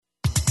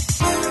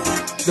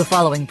The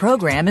following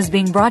program is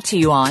being brought to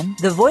you on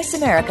the Voice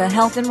America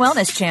Health and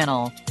Wellness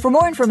Channel. For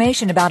more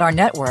information about our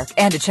network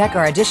and to check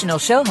our additional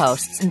show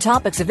hosts and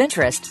topics of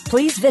interest,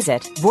 please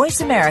visit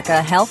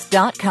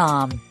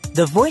voiceamericahealth.com.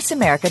 The Voice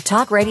America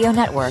Talk Radio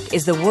Network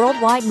is the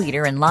worldwide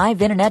leader in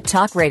live Internet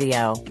talk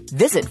radio.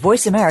 Visit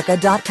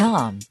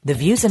voiceamerica.com. The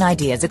views and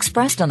ideas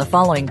expressed on the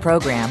following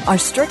program are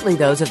strictly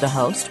those of the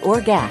host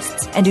or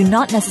guests and do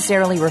not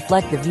necessarily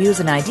reflect the views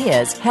and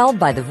ideas held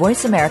by the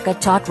Voice America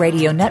Talk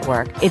Radio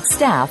Network, its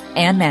staff,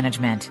 and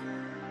management.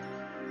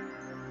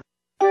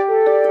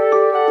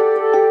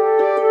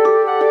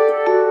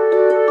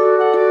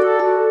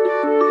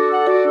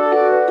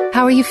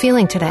 How are you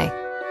feeling today?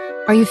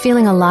 Are you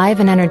feeling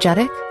alive and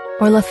energetic?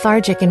 Or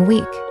lethargic and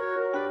weak?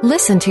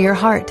 Listen to your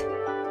heart.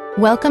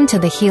 Welcome to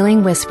the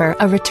Healing Whisper,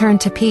 a return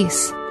to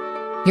peace.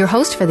 Your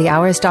host for the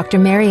hour is Dr.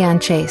 Marianne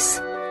Chase.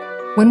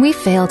 When we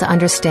fail to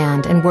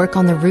understand and work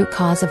on the root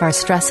cause of our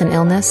stress and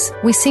illness,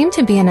 we seem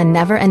to be in a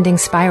never-ending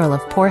spiral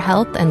of poor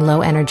health and low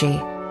energy.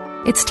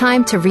 It's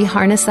time to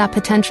reharness that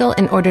potential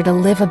in order to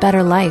live a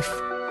better life.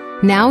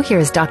 Now,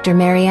 here's Dr.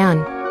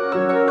 Marianne.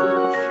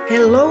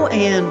 Hello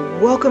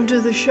and welcome to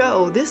the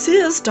show. This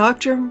is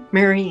Dr.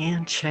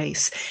 Marianne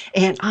Chase,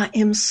 and I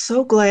am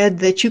so glad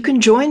that you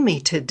can join me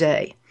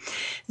today.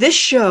 This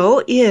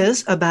show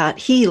is about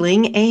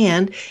healing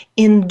and,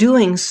 in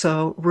doing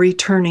so,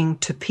 returning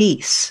to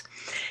peace.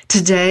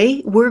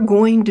 Today, we're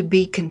going to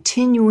be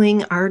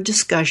continuing our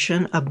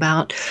discussion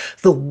about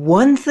the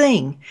one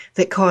thing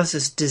that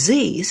causes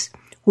disease,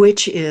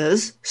 which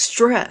is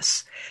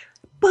stress.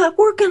 But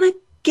we're going to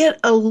get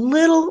a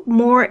little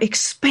more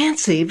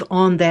expansive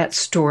on that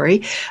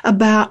story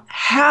about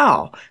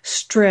how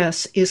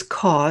stress is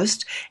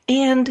caused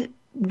and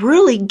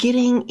really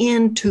getting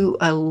into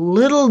a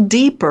little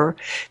deeper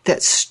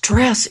that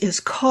stress is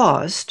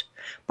caused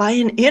by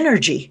an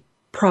energy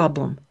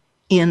problem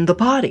in the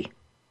body.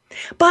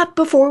 But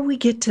before we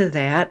get to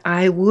that,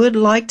 I would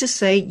like to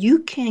say you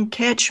can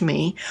catch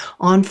me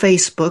on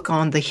Facebook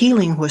on the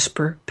Healing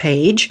Whisper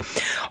page.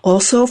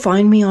 Also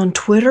find me on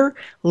Twitter,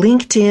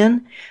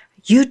 LinkedIn,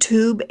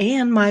 YouTube,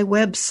 and my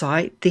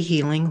website,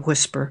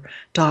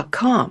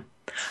 thehealingwhisper.com.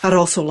 I'd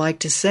also like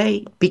to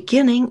say,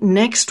 beginning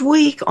next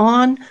week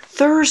on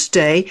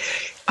Thursday,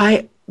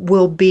 I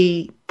will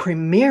be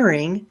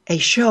premiering a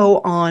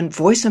show on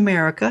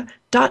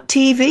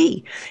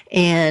voiceamerica.tv,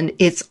 and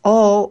it's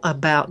all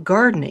about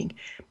gardening,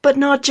 but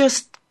not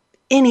just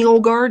any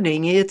old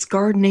gardening. It's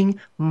gardening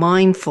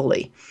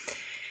mindfully.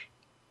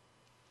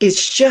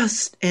 It's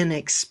just an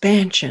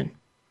expansion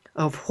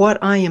of what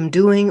I am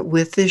doing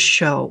with this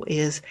show,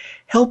 is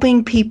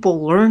helping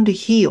people learn to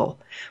heal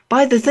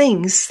by the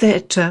things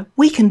that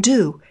we can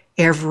do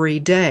every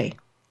day.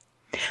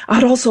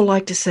 I'd also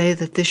like to say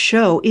that this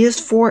show is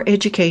for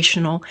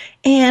educational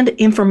and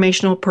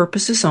informational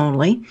purposes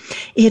only.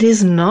 It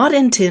is not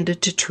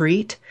intended to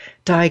treat,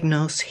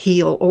 diagnose,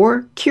 heal,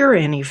 or cure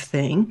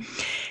anything.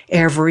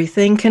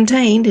 Everything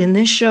contained in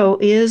this show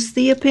is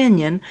the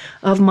opinion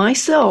of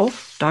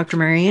myself, Dr.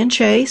 Marianne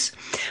Chase.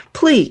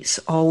 Please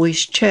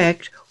always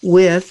check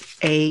with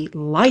a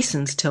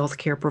licensed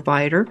healthcare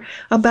provider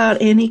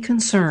about any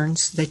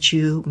concerns that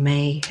you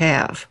may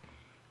have.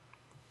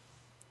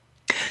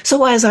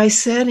 So as I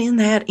said in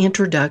that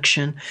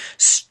introduction,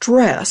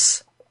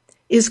 stress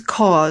is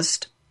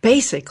caused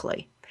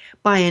basically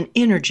by an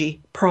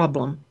energy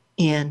problem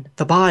in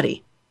the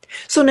body.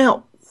 So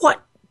now,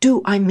 what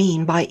do I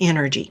mean by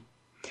energy?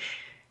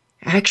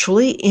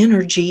 Actually,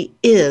 energy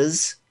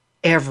is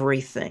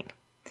everything.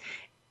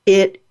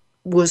 It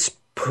was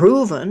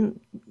proven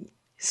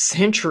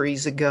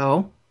centuries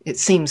ago, it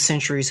seems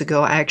centuries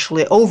ago,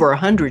 actually over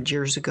 100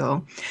 years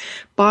ago,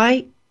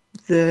 by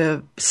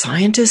the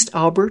scientist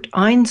Albert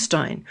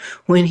Einstein,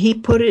 when he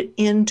put it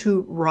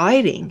into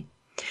writing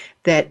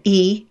that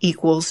E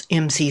equals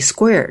mc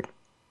squared.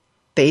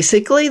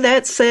 Basically,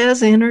 that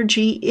says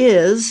energy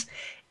is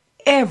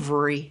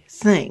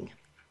everything.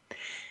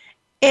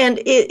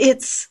 And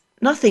it's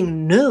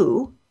nothing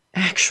new,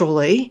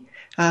 actually.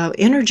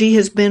 Energy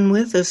has been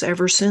with us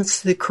ever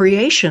since the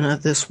creation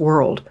of this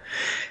world.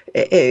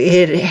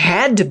 It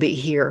had to be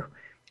here.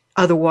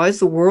 Otherwise,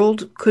 the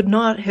world could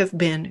not have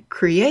been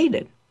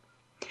created.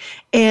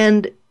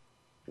 And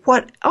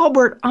what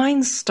Albert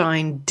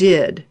Einstein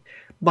did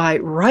by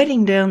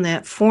writing down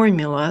that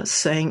formula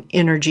saying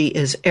energy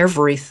is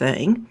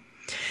everything,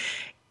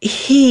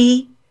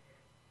 he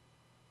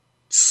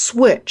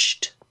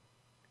switched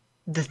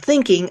the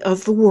thinking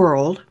of the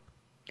world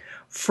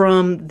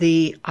from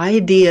the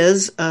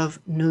ideas of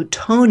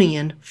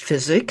Newtonian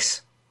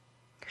physics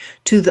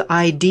to the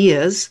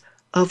ideas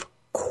of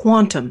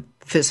quantum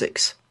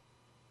physics.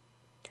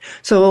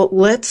 So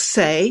let's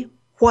say,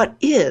 what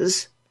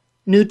is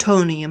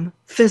Newtonian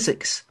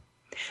physics?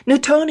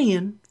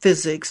 Newtonian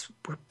physics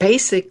were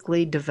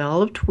basically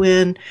developed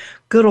when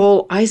good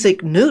old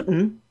Isaac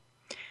Newton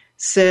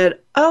said,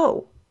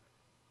 oh,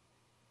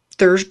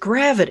 there's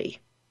gravity.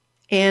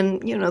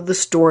 And, you know,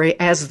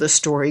 as the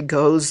story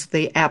goes,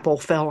 the apple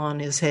fell on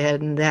his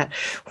head, and that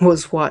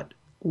was what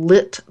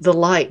lit the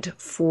light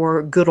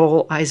for good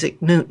old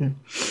Isaac Newton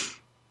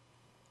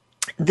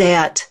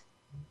that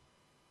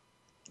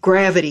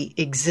gravity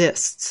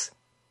exists.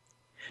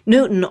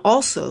 Newton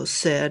also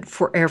said,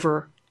 for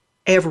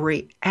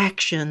every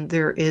action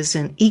there is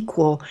an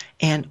equal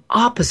and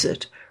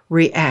opposite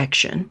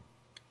reaction.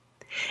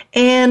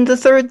 And the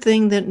third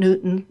thing that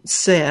Newton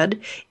said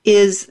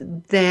is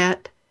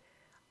that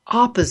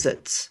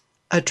opposites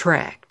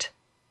attract.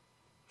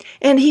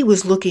 And he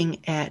was looking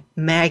at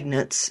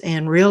magnets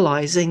and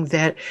realizing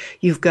that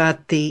you've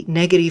got the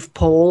negative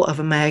pole of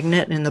a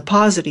magnet and the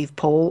positive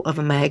pole of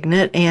a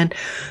magnet, and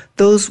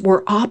those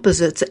were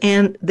opposites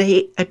and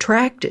they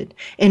attracted.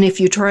 And if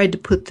you tried to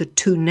put the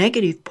two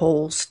negative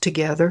poles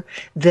together,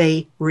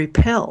 they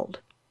repelled.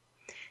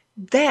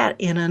 That,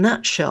 in a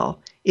nutshell,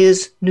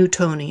 is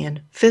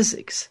Newtonian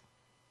physics.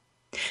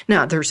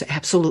 Now, there's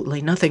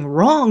absolutely nothing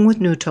wrong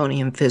with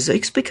Newtonian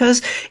physics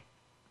because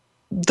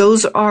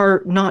those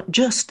are not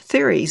just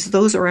theories,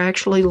 those are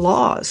actually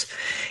laws.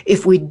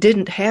 If we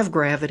didn't have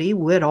gravity,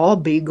 we'd all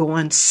be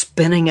going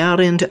spinning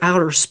out into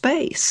outer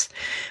space.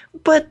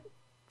 But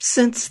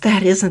since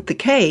that isn't the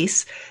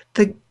case,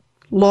 the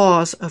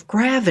laws of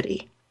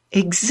gravity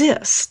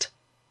exist.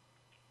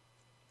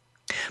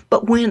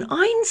 But when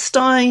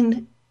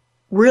Einstein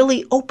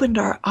really opened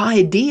our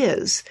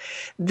ideas,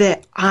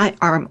 that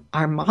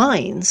our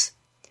minds,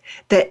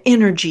 that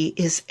energy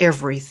is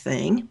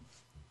everything,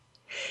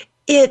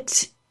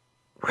 it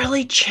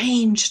really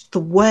changed the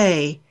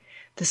way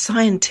the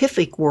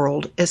scientific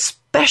world,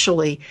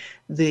 especially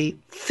the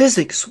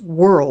physics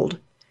world,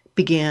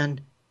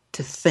 began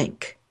to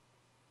think.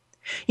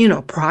 You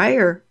know,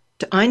 prior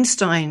to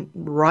Einstein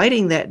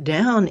writing that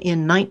down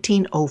in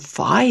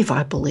 1905,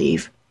 I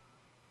believe,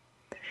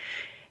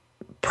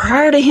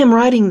 prior to him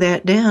writing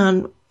that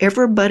down,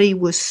 everybody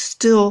was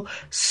still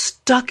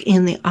stuck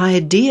in the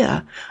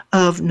idea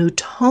of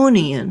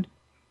Newtonian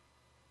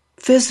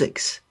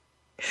physics.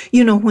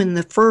 You know, when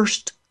the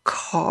first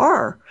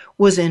car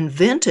was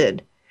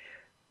invented,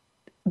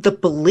 the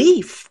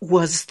belief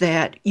was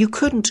that you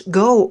couldn't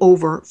go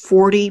over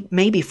 40,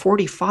 maybe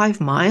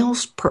 45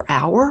 miles per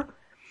hour.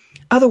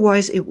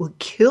 Otherwise, it would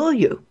kill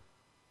you.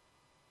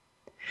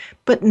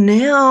 But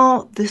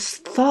now this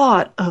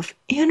thought of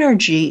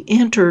energy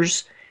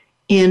enters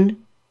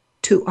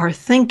into our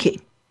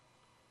thinking.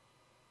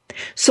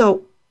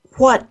 So,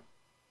 what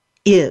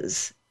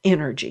is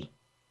energy?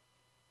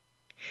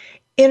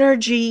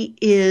 Energy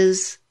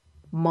is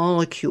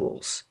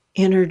molecules.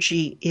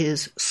 Energy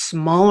is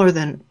smaller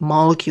than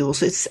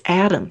molecules. It's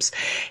atoms.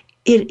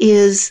 It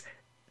is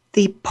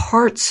the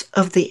parts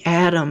of the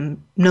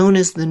atom known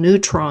as the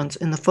neutrons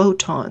and the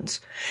photons,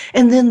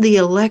 and then the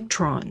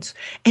electrons,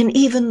 and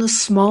even the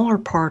smaller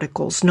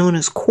particles known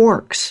as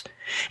quarks.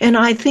 And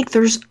I think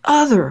there's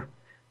other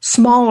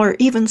smaller,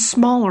 even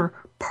smaller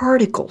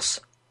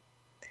particles.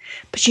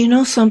 But you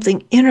know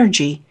something?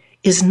 Energy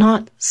is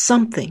not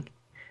something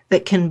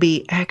that can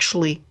be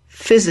actually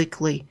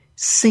physically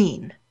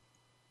seen.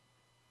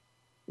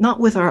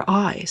 Not with our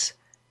eyes.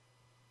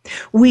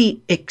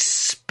 We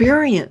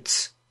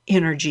experience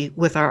energy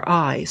with our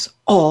eyes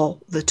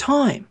all the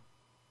time.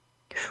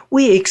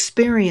 We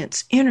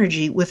experience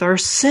energy with our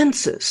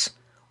senses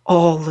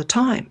all the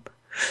time.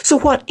 So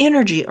what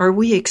energy are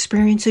we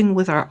experiencing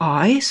with our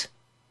eyes?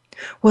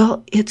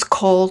 Well, it's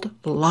called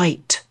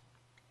light.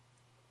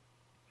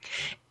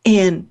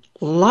 And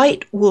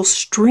light will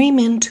stream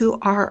into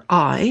our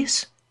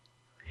eyes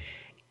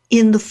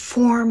in the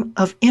form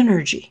of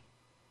energy.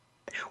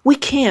 We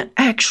can't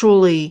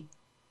actually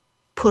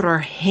put our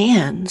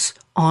hands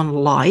on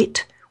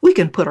light. We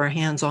can put our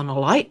hands on a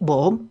light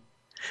bulb,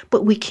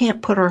 but we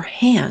can't put our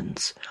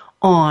hands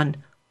on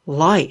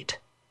light.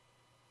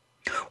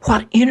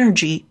 What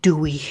energy do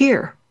we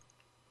hear?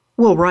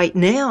 Well, right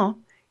now,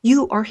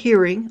 you are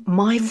hearing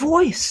my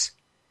voice.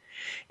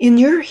 And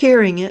you're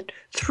hearing it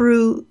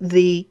through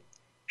the,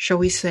 shall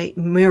we say,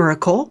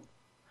 miracle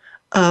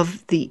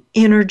of the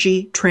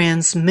energy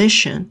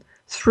transmission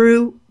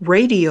through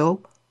radio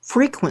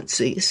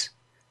frequencies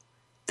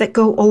that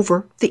go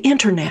over the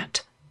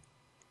internet.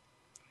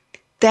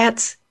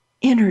 That's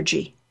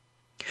energy.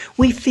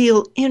 We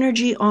feel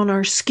energy on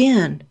our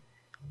skin,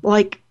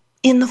 like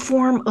in the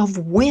form of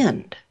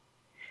wind.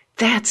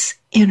 That's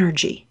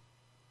energy.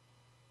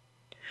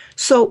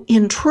 So,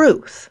 in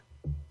truth,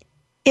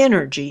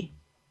 energy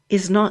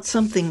is not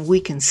something we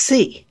can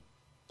see.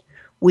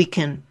 We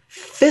can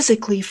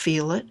physically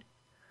feel it.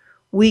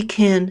 We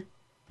can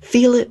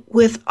feel it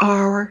with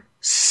our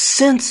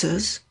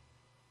senses,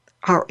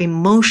 our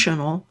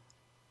emotional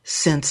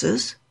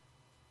senses,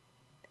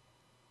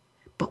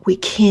 but we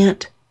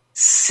can't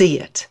see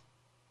it.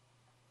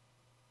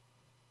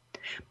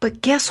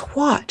 But guess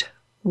what?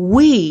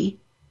 We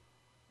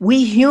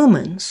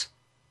humans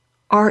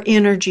are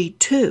energy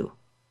too.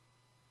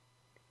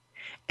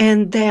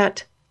 And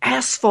that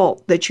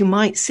asphalt that you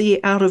might see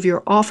out of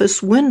your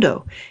office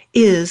window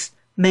is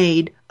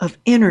made of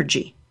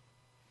energy.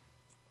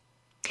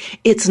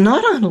 It's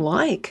not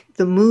unlike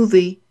the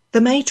movie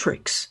The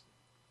Matrix.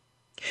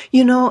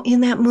 You know,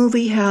 in that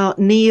movie, how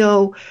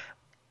Neo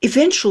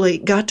eventually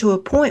got to a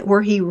point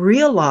where he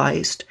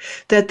realized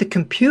that the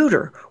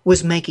computer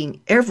was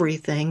making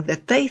everything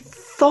that they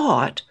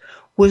thought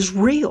was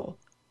real.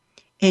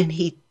 And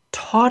he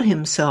taught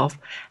himself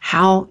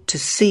how to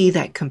see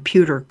that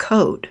computer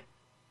code.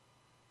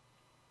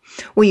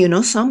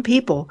 Well, some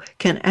people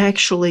can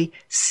actually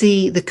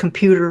see the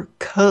computer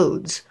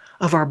codes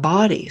of our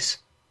bodies.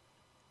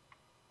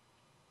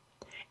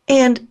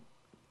 And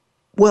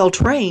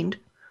well-trained,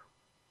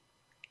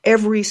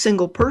 every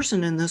single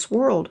person in this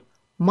world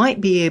might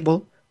be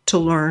able to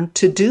learn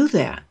to do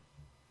that.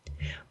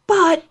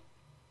 But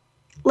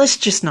let's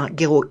just not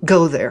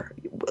go there.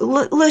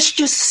 Let's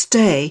just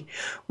stay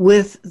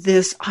with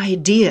this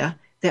idea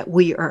that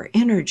we are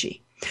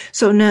energy.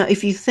 So now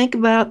if you think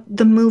about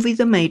the movie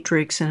The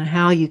Matrix and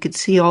how you could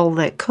see all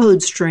that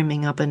code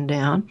streaming up and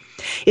down,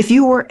 if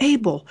you were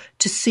able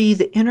to see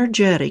the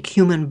energetic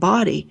human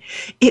body,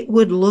 it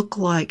would look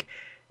like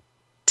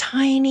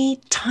tiny,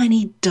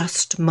 tiny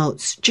dust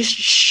motes just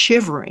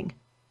shivering.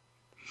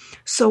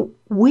 So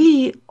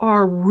we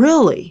are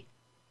really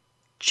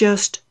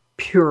just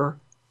pure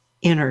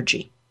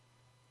energy.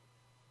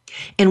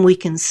 And we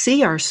can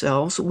see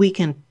ourselves, we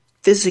can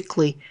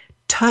physically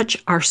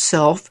touch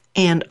ourselves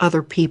and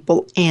other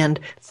people and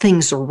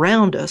things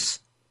around us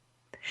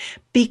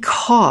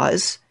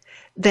because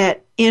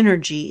that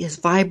energy is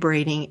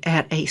vibrating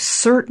at a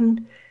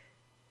certain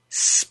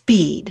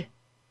speed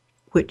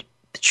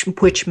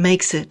which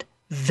makes it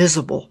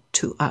visible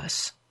to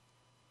us.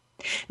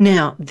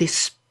 Now, the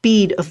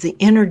speed of the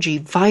energy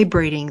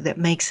vibrating that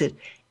makes it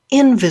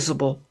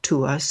invisible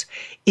to us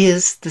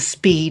is the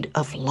speed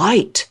of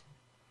light.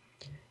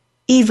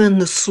 Even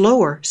the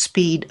slower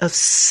speed of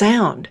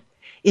sound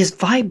is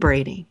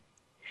vibrating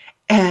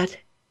at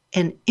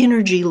an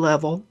energy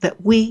level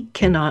that we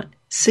cannot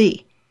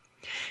see.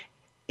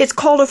 It's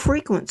called a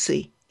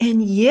frequency.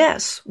 And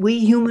yes, we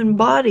human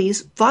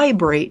bodies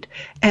vibrate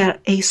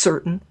at a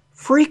certain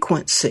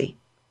frequency.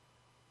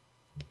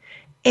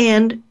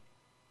 And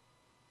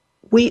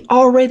we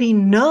already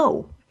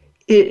know,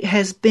 it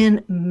has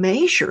been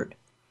measured,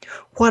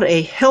 what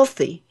a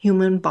healthy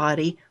human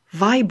body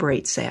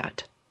vibrates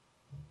at.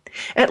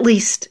 At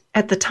least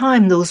at the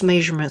time those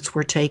measurements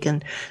were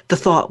taken, the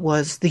thought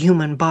was the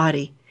human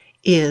body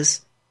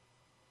is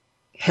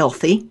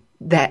healthy.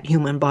 That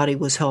human body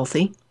was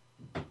healthy.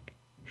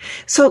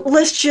 So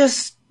let's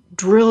just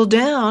drill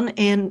down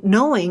and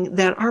knowing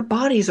that our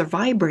bodies are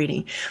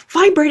vibrating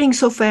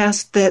so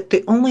fast that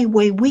the only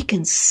way we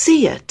can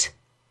see it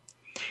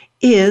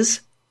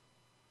is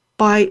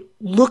by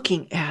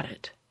looking at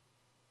it.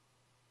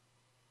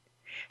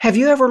 Have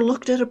you ever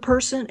looked at a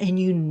person and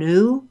you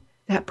knew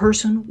that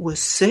person was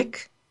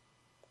sick?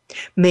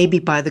 Maybe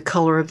by the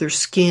color of their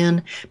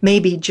skin,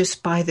 maybe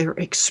just by their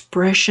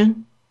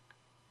expression,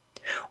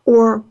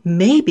 or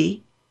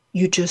maybe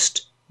you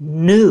just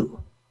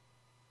knew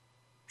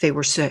they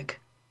were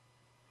sick.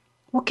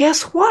 Well,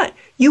 guess what?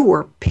 You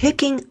were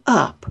picking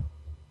up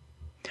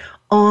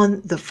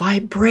on the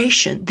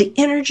vibration, the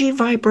energy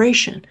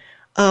vibration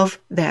of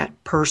that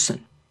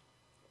person.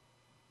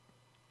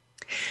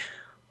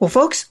 Well,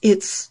 folks,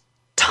 it's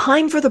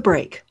time for the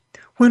break.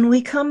 When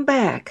we come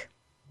back,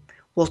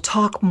 we'll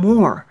talk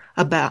more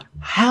about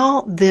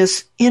how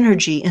this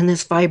energy and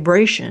this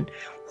vibration,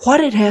 what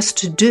it has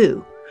to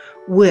do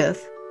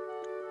with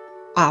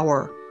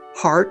our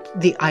heart,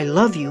 the I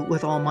love you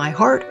with all my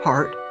heart,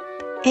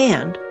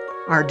 and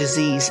our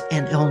disease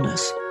and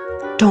illness.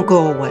 Don't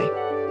go away.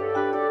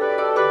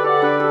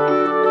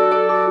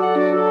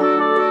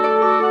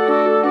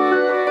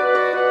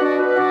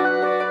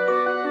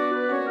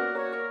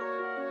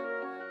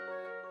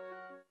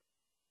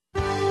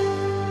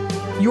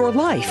 Your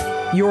life,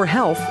 your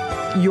health,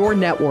 your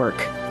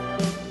network.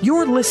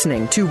 You're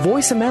listening to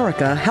Voice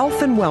America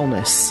Health and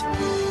Wellness.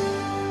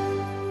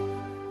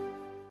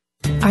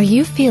 Are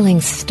you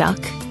feeling stuck?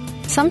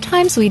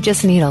 Sometimes we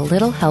just need a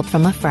little help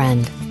from a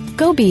friend.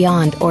 Go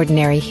beyond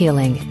ordinary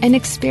healing and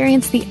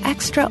experience the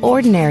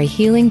extraordinary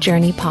healing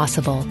journey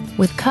possible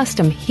with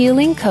custom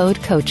Healing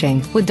Code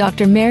coaching with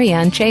Dr.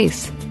 Marianne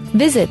Chase.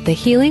 Visit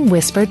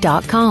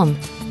thehealingwhisper.com.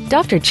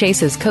 Dr.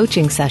 Chase's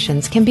coaching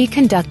sessions can be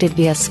conducted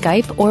via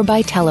Skype or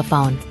by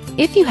telephone.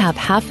 If you have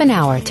half an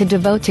hour to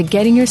devote to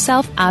getting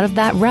yourself out of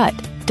that rut,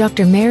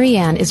 Dr.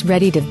 Marianne is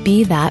ready to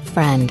be that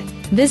friend.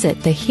 Visit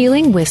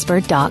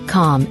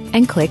thehealingwhisper.com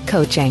and click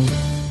coaching.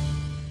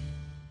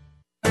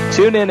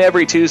 Tune in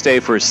every Tuesday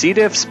for C.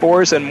 diff,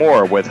 spores, and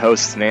more with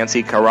hosts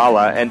Nancy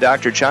Caralla and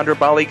Dr.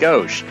 Chandrabali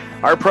Ghosh.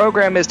 Our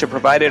program is to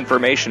provide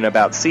information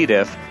about C.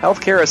 diff,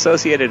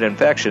 healthcare-associated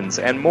infections,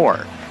 and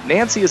more.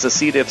 Nancy is a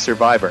C. diff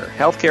survivor,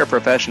 healthcare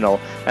professional,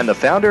 and the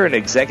founder and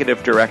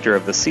executive director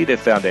of the C.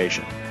 diff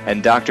Foundation.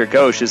 And Dr.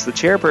 Ghosh is the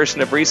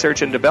chairperson of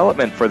research and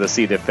development for the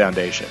C. diff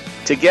Foundation.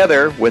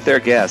 Together, with their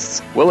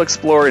guests, we'll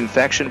explore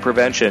infection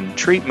prevention,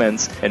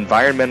 treatments,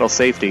 environmental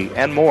safety,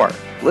 and more.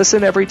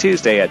 Listen every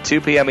Tuesday at 2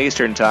 p.m.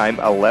 Eastern Time,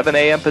 11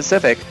 a.m.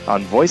 Pacific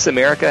on Voice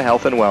America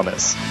Health and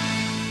Wellness.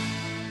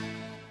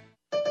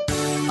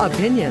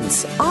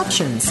 Opinions,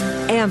 options,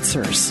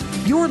 answers.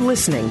 You're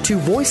listening to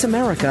Voice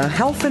America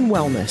Health and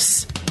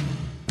Wellness.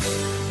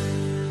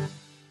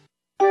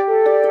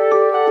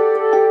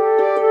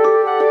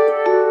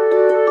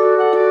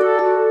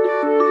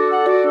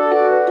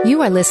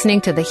 You are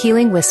listening to The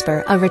Healing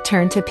Whisper, A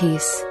Return to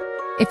Peace.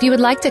 If you would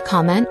like to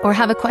comment or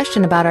have a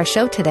question about our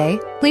show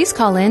today, please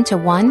call in to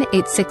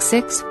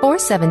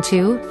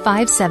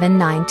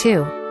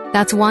 1-866-472-5792.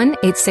 That's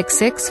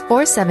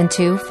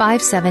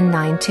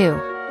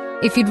 1-866-472-5792.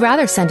 If you'd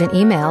rather send an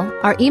email,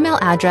 our email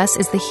address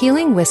is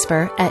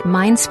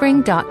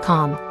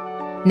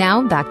thehealingwhisper@mindspring.com.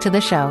 Now back to the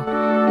show.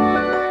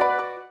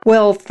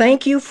 Well,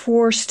 thank you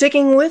for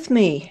sticking with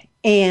me.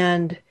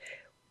 And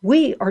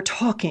we are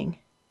talking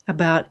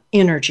about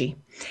energy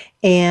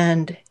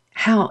and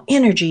how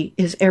energy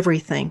is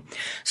everything.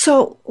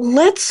 So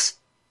let's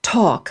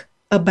talk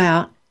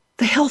about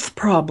the health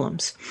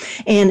problems.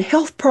 And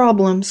health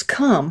problems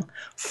come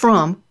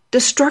from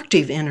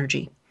destructive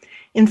energy.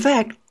 In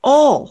fact,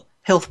 all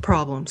health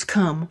problems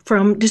come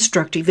from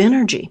destructive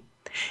energy.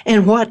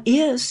 And what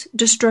is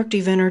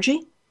destructive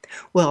energy?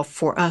 Well,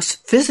 for us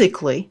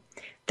physically,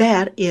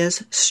 that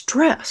is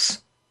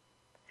stress.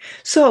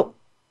 So,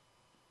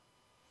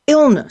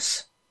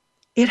 illness,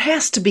 it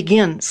has to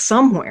begin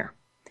somewhere.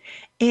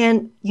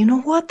 And you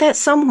know what? That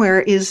somewhere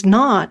is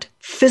not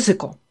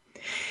physical.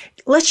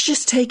 Let's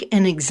just take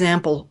an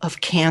example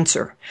of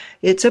cancer.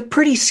 It's a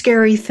pretty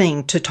scary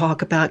thing to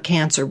talk about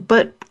cancer,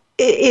 but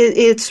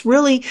it's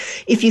really,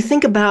 if you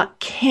think about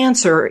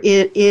cancer,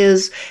 it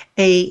is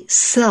a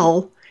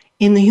cell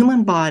in the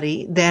human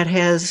body that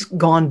has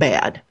gone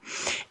bad.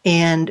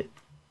 And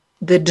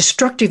the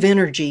destructive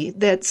energy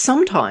that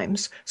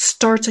sometimes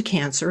starts a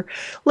cancer,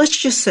 let's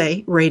just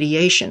say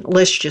radiation,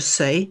 let's just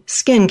say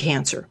skin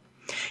cancer.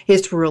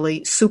 It's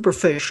really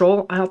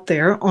superficial out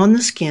there on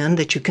the skin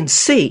that you can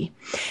see.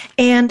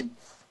 And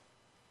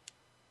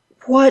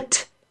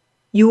what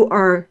you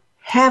are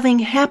having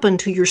happen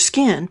to your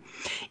skin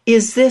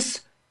is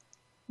this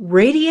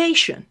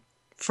radiation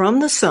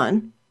from the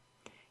sun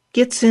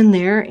gets in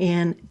there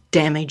and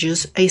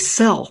damages a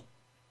cell.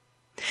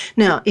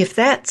 Now, if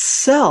that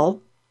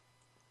cell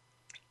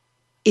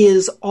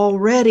is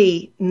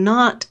already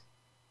not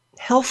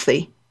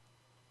healthy,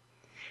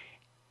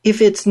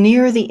 if it's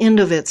near the end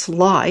of its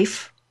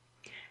life,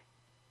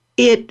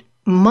 it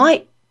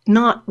might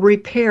not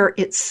repair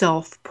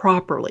itself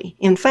properly.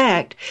 In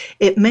fact,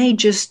 it may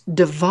just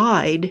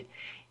divide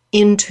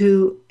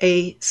into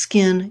a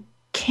skin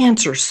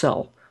cancer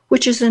cell,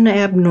 which is an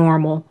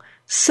abnormal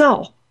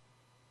cell.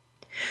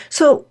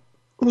 So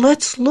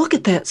let's look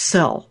at that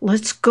cell.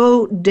 Let's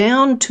go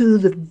down to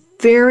the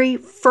very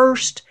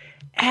first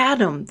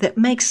atom that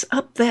makes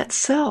up that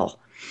cell.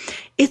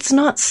 It's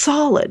not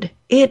solid.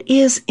 It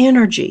is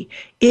energy.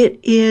 It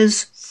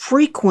is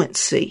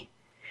frequency.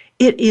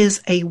 It is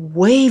a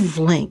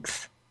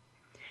wavelength.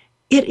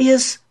 It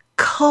is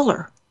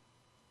color.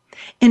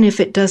 And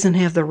if it doesn't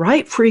have the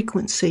right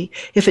frequency,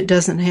 if it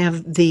doesn't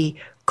have the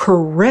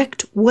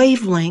correct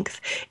wavelength,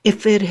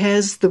 if it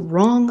has the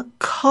wrong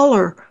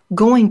color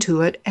going to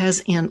it,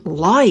 as in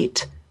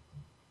light,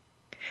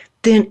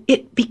 then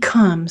it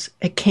becomes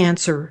a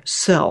cancer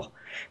cell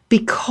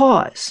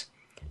because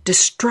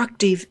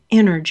destructive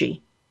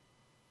energy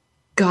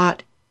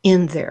got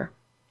in there.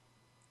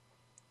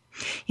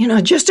 You know,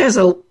 just as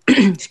a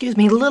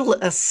little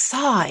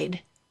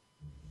aside,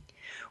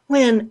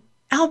 when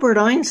Albert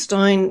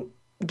Einstein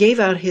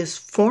gave out his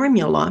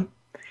formula,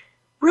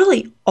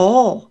 really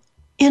all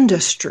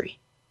industry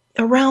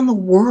around the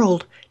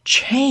world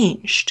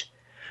changed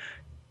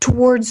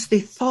towards the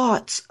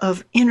thoughts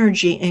of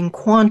energy and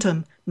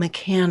quantum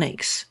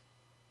mechanics.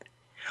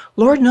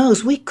 Lord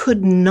knows we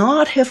could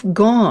not have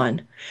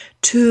gone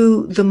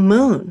to the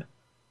moon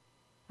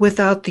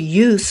without the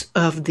use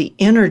of the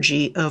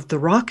energy of the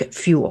rocket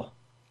fuel.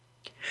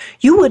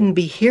 You wouldn't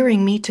be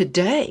hearing me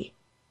today.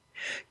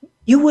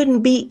 You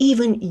wouldn't be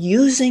even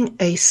using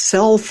a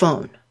cell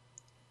phone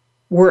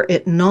were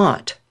it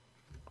not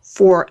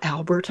for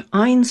Albert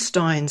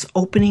Einstein's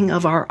opening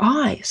of our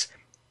eyes.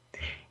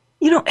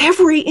 You know,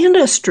 every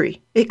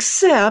industry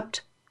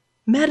except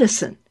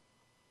medicine.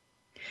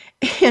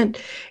 And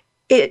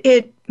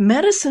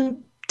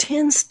medicine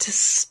tends to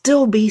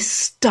still be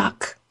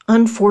stuck,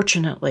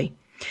 unfortunately,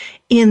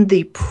 in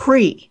the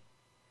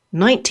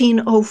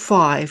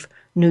pre-1905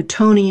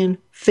 Newtonian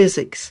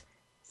physics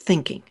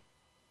thinking.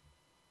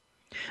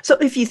 So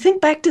if you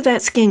think back to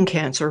that skin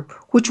cancer,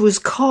 which was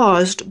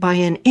caused by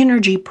an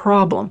energy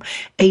problem,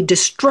 a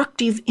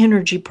destructive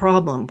energy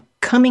problem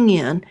coming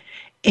in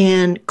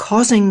and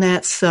causing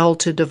that cell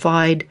to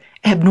divide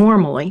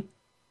abnormally,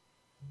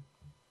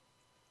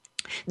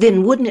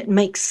 then wouldn't it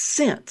make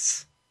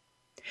sense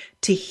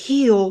to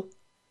heal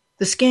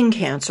the skin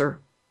cancer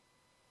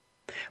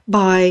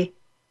by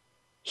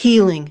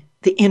healing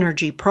the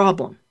energy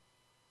problem?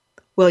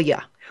 Well,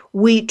 yeah,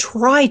 we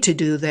try to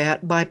do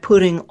that by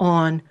putting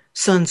on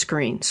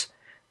sunscreens.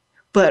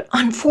 But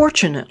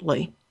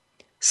unfortunately,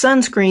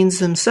 sunscreens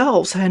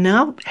themselves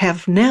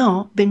have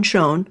now been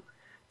shown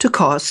to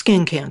cause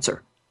skin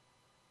cancer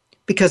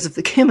because of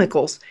the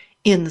chemicals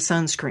in the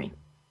sunscreen.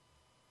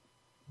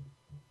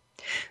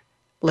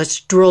 Let's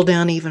drill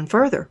down even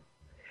further.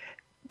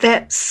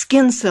 That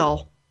skin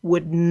cell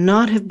would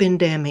not have been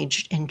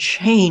damaged and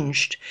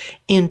changed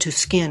into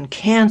skin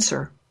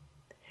cancer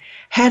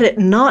had it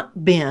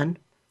not been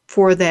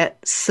for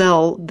that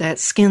cell, that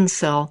skin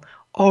cell,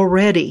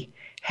 already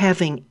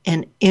having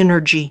an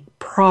energy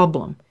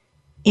problem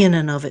in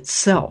and of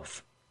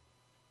itself.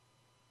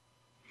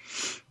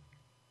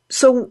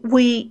 So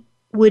we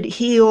would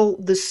heal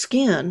the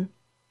skin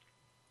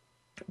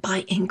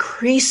by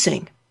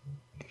increasing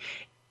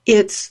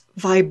its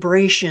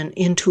vibration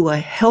into a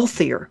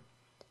healthier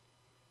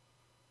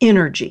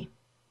energy.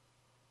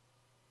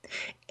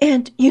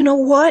 And you know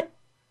what?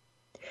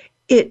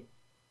 It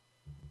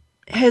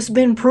has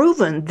been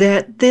proven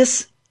that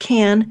this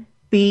can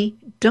be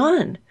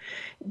done.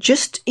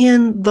 Just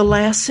in the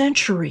last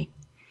century,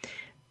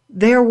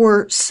 there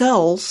were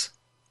cells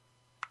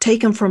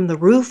taken from the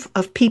roof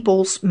of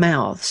people's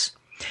mouths,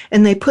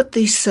 and they put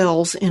these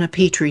cells in a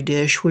petri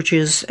dish, which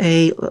is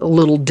a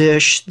little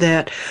dish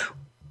that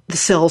the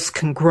cells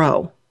can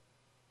grow.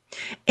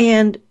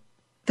 And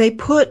they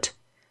put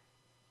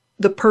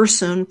the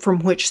person from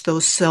which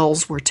those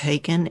cells were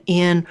taken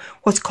in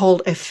what's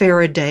called a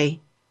Faraday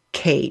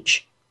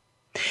cage.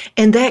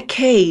 And that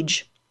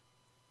cage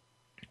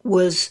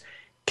was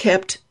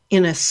kept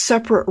in a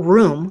separate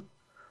room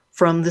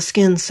from the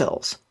skin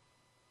cells.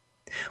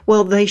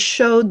 Well, they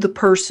showed the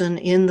person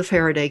in the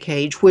Faraday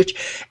cage,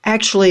 which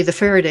actually the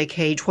Faraday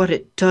cage, what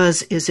it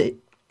does is it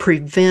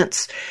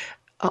prevents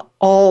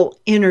all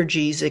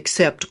energies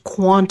except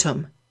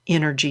quantum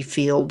energy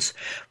fields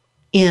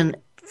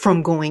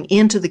from going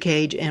into the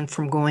cage and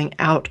from going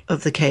out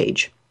of the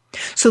cage.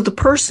 So the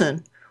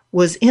person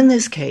was in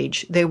this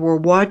cage. They were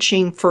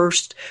watching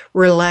first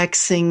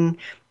relaxing,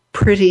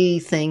 pretty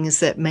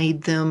things that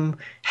made them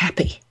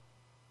happy.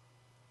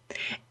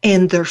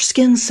 And their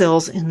skin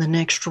cells in the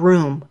next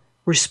room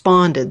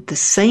responded the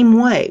same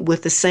way,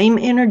 with the same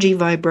energy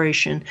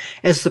vibration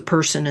as the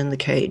person in the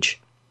cage.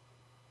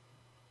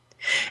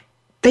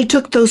 They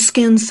took those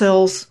skin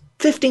cells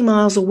 50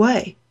 miles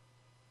away,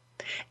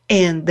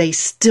 and they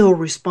still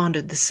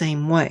responded the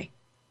same way.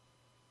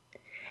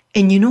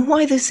 And you know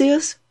why this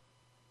is?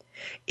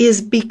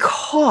 Is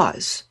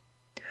because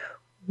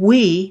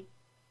we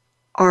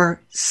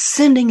are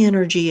sending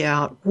energy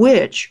out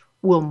which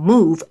will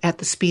move at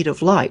the speed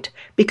of light,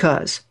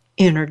 because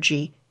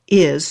energy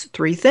is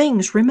three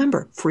things.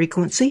 Remember,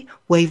 frequency,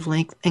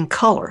 wavelength, and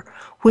color,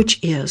 which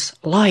is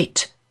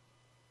light.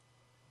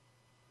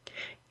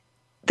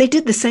 They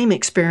did the same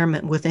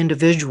experiment with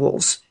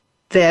individuals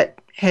that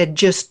had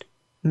just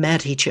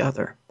met each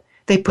other.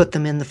 They put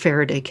them in the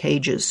Faraday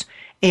cages,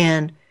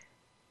 and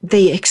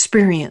they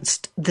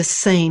experienced the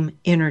same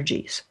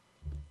energies.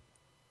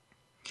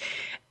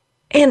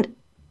 And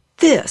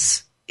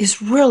this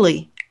is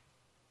really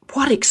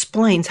what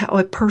explains how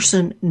a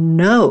person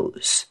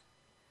knows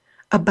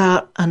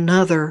about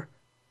another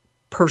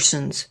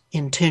person's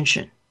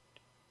intention.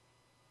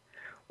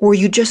 Or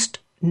you just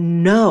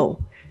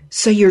know.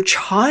 Say your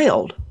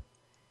child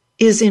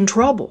is in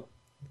trouble.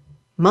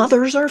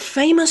 Mothers are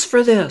famous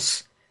for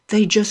this.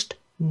 They just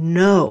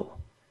know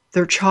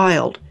their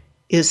child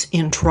is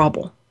in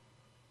trouble.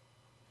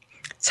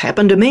 It's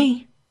happened to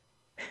me.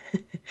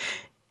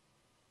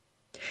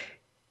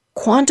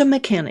 Quantum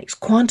mechanics,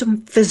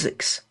 quantum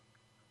physics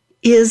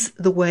is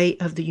the way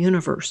of the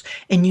universe.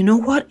 And you know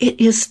what? It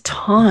is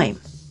time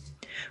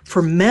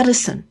for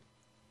medicine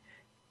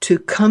to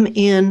come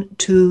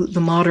into the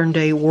modern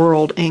day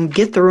world and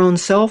get their own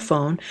cell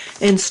phone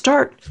and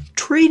start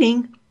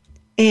treating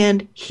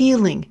and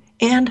healing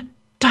and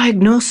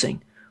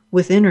diagnosing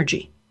with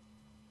energy.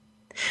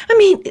 I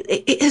mean,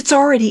 it's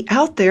already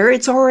out there.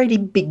 It's already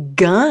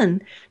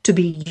begun to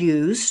be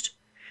used.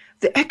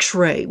 The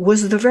X-ray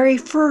was the very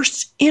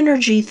first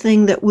energy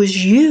thing that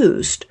was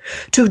used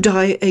to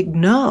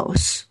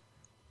diagnose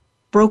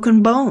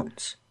broken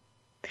bones.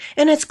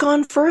 And it's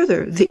gone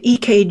further. The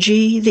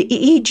EKG, the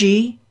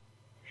EEG,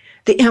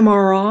 the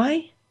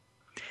MRI,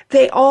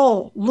 they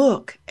all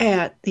look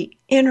at the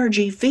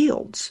energy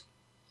fields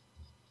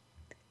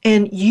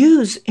and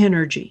use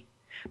energy,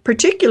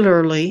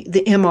 particularly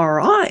the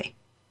MRI.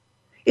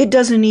 It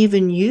doesn't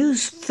even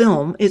use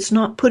film. It's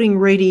not putting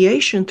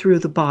radiation through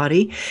the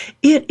body.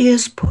 It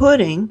is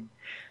putting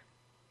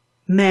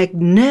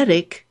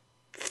magnetic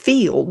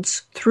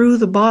fields through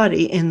the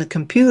body, and the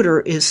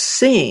computer is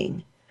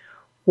seeing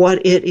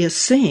what it is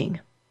seeing.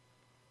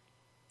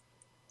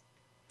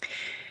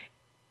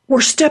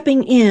 We're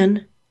stepping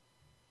in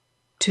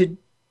to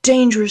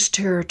dangerous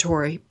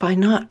territory by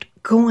not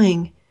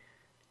going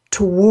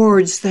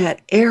towards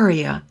that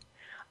area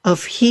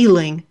of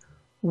healing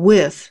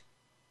with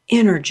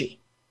energy.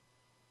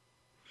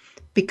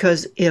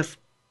 Because if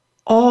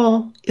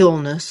all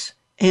illness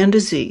and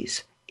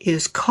disease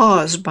is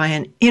caused by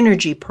an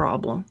energy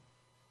problem,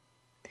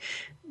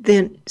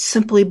 then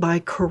simply by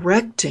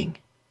correcting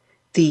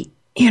the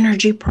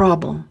energy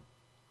problem,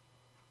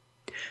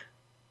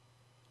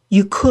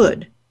 you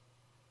could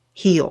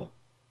heal.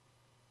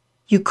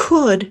 you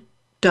could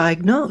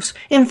diagnose.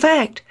 In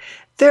fact,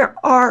 there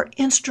are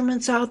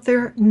instruments out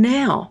there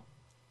now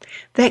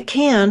that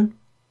can,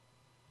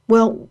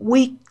 well,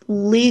 we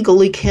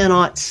legally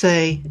cannot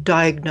say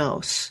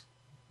diagnose,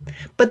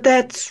 but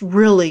that's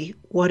really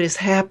what is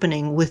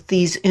happening with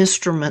these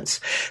instruments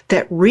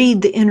that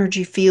read the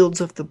energy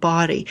fields of the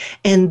body,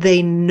 and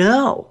they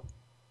know,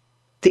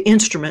 the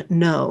instrument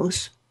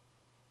knows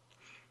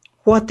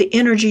what the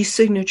energy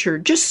signature,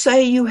 just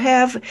say you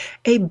have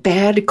a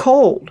bad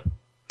cold.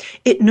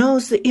 It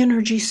knows the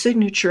energy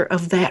signature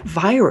of that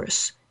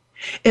virus.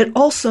 It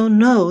also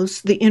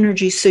knows the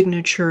energy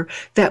signature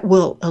that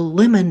will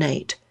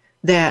eliminate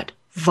that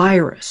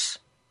virus.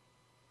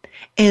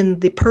 And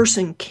the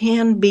person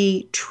can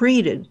be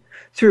treated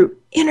through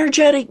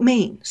energetic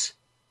means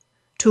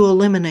to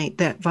eliminate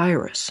that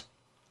virus.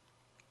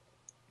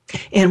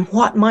 And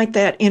what might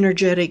that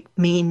energetic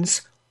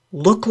means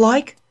look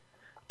like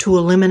to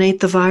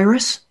eliminate the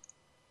virus?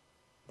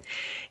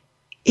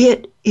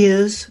 It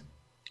is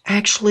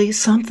actually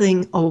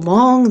something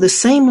along the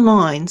same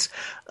lines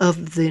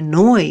of the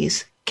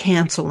noise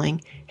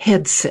canceling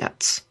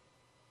headsets.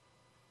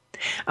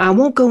 I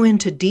won't go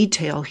into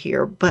detail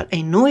here, but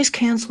a noise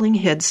canceling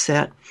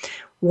headset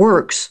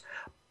works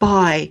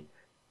by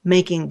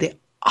making the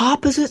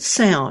opposite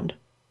sound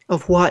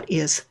of what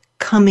is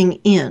coming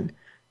in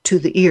to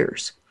the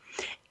ears.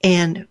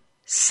 And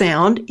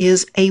sound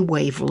is a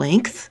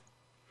wavelength,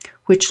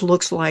 which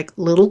looks like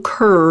little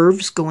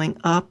curves going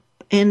up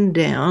and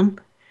down.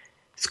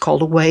 It's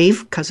called a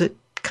wave because it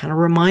kind of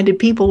reminded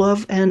people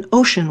of an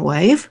ocean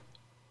wave.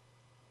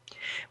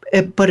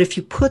 But if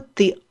you put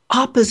the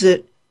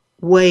opposite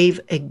wave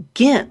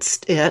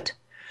against it,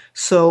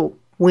 so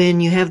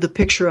when you have the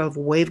picture of a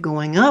wave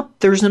going up,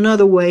 there's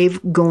another wave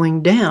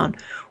going down.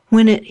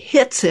 When it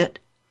hits it,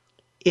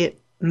 it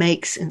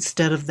makes,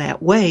 instead of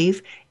that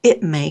wave,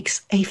 it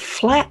makes a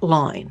flat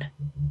line.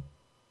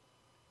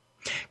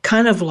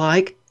 Kind of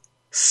like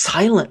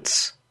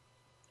silence,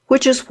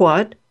 which is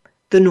what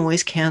the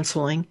noise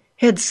canceling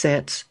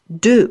headsets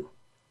do.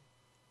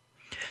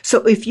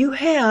 So if you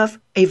have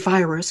a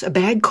virus, a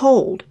bad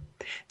cold,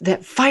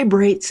 that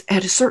vibrates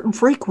at a certain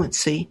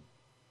frequency,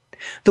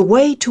 the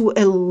way to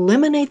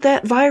eliminate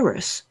that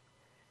virus,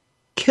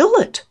 kill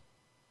it,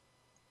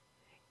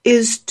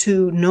 is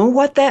to know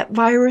what that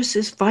virus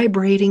is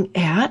vibrating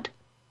at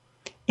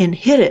and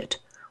hit it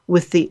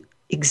with the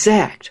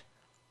exact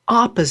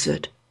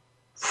opposite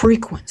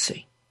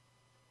frequency.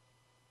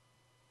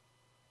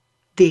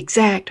 The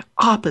exact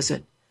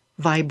opposite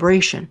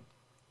vibration.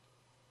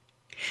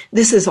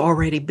 This has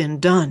already been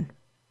done.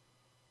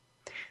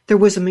 There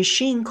was a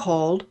machine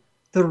called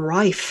the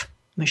Rife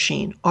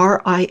machine,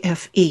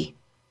 R-I-F-E.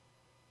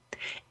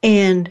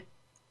 And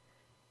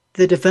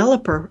the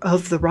developer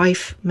of the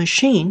Rife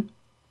machine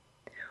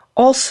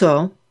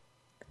also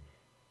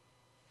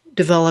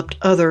developed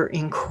other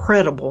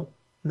incredible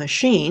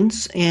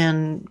machines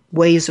and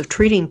ways of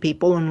treating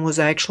people, and was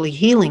actually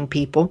healing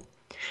people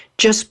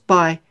just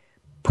by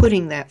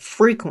putting that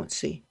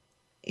frequency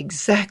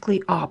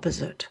exactly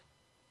opposite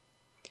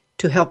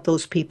to help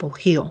those people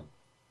heal.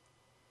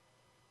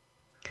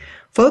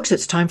 Folks,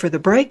 it's time for the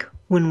break.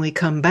 When we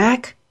come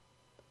back,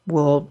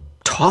 we'll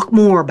talk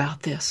more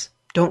about this.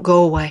 Don't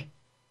go away.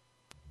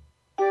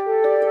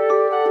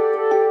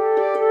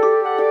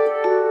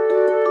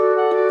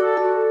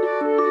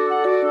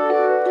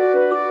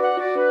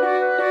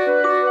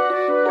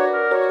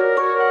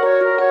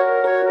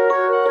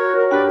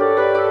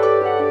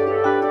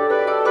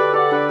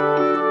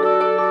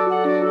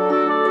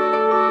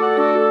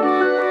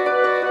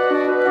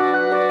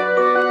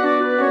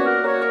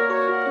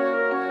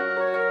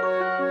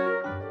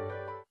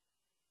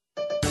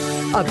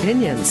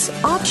 Opinions,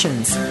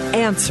 options,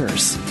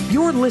 answers.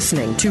 You're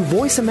listening to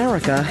Voice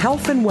America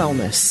Health and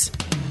Wellness.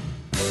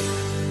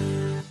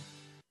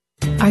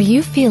 Are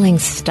you feeling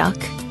stuck?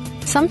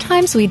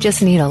 Sometimes we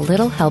just need a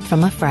little help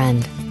from a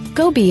friend.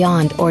 Go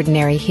beyond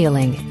ordinary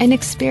healing and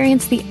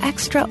experience the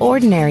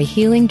extraordinary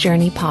healing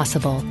journey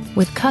possible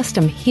with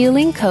custom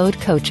Healing Code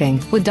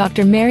coaching with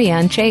Dr.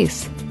 Marianne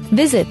Chase.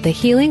 Visit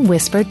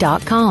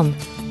thehealingwhisper.com.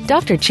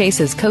 Dr.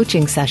 Chase's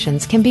coaching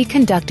sessions can be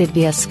conducted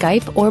via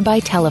Skype or by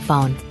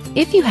telephone.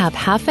 If you have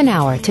half an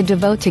hour to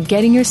devote to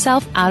getting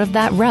yourself out of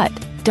that rut,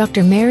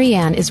 Dr.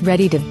 Marianne is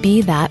ready to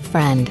be that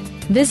friend.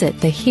 Visit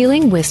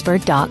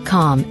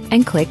thehealingwhisper.com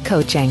and click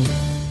coaching.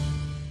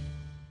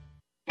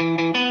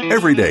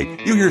 Every day,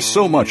 you hear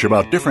so much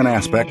about different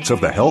aspects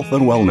of the health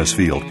and wellness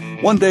field.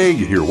 One day,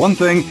 you hear one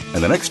thing,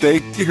 and the next day,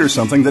 you hear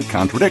something that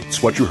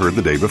contradicts what you heard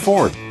the day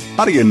before.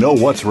 How do you know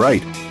what's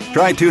right?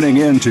 Try tuning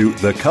in to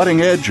The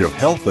Cutting Edge of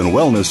Health and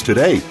Wellness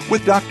today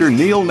with Dr.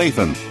 Neil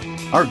Nathan.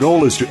 Our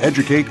goal is to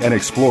educate and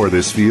explore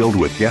this field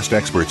with guest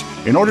experts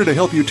in order to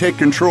help you take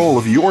control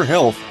of your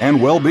health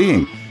and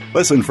well-being.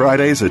 Listen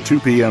Fridays at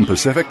 2 p.m.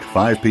 Pacific,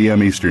 5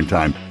 p.m. Eastern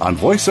Time on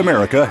Voice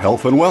America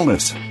Health and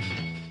Wellness.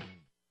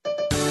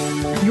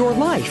 Your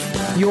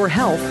life, your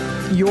health,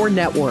 your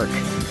network.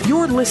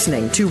 You're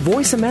listening to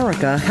Voice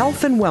America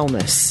Health and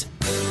Wellness.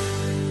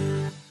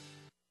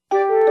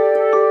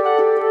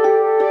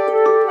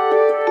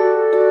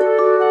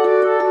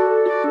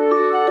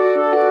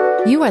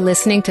 You are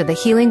listening to The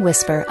Healing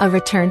Whisper, A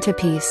Return to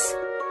Peace.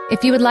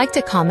 If you would like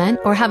to comment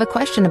or have a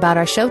question about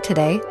our show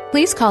today,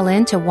 please call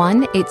in to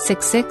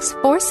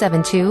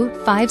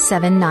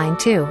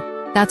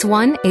 1-866-472-5792. That's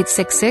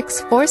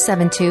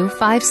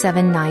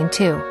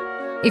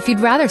 1-866-472-5792. If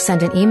you'd rather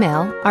send an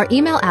email, our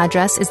email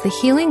address is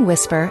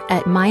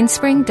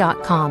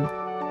thehealingwhisper@mindspring.com.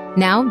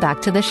 Now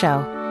back to the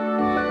show.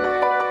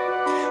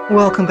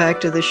 Welcome back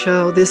to the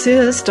show. This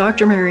is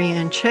Dr.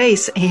 Marianne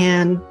Chase,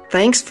 and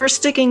thanks for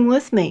sticking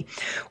with me.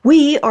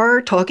 We are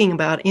talking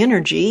about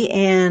energy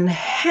and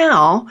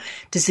how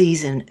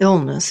disease and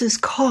illness is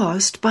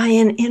caused by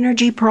an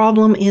energy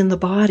problem in the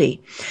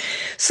body.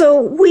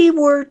 So we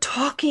were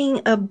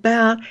talking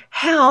about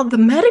how the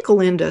medical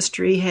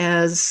industry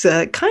has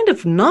kind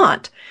of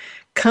not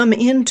come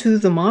into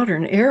the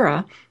modern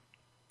era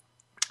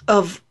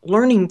of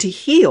learning to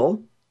heal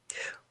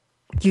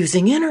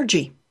using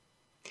energy.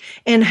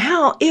 And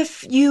how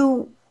if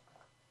you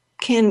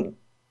can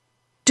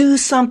do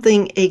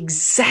something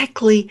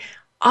exactly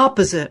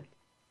opposite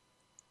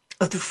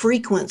of the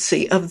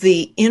frequency of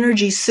the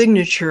energy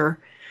signature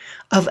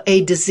of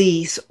a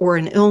disease or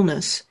an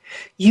illness,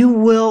 you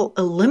will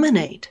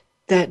eliminate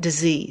that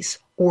disease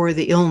or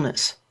the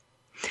illness.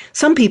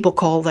 Some people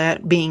call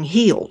that being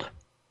healed.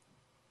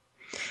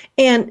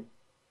 And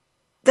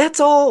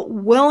that's all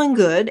well and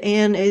good,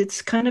 and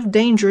it's kind of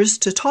dangerous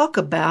to talk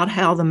about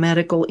how the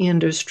medical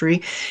industry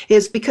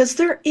is, because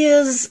there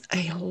is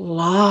a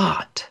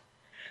lot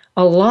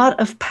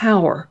of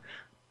power,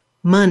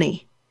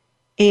 money,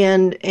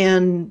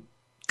 and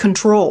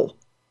control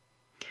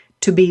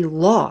to be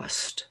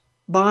lost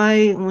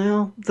by,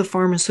 well, the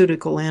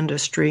pharmaceutical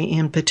industry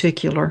in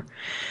particular,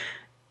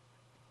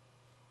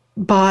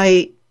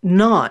 by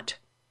not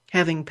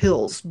having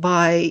pills,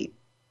 by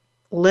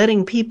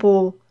letting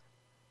people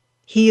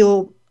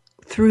heal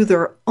through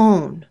their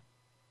own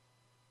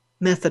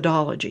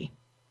methodology.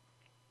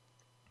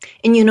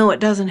 And you know, it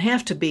doesn't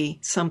have to be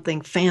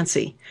something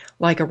fancy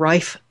like a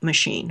Rife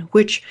machine,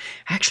 which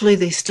actually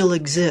they still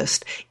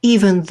exist,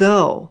 even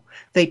though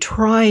they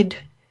tried,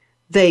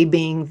 they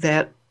being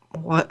that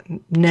what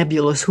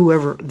nebulous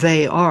whoever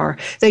they are,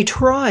 they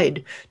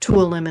tried to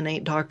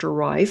eliminate Dr.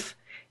 Rife.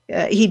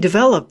 He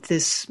developed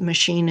this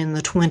machine in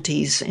the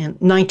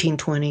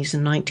 1920s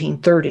and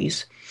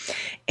 1930s.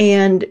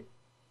 And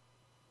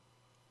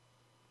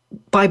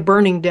by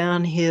burning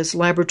down his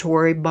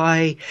laboratory,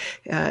 by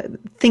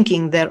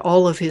thinking that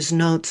all of his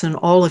notes and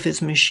all of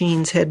his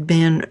machines had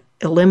been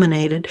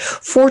eliminated.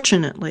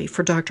 Fortunately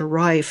for Dr.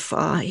 Rife,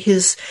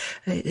 his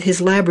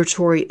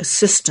laboratory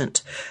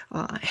assistant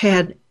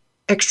had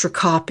extra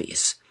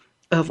copies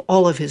of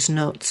all of his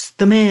notes.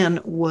 The man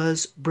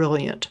was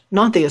brilliant.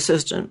 Not the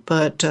assistant,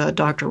 but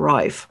Dr.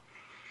 Rife.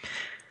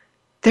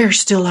 They're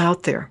still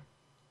out there.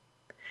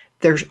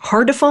 They're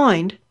hard to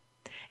find,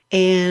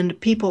 and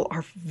people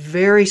are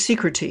very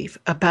secretive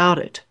about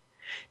it,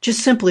 just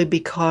simply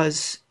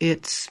because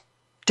it's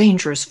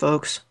dangerous,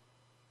 folks.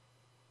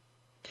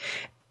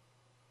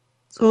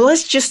 So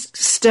let's just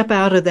step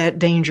out of that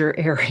danger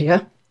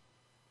area.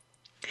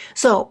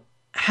 So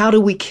how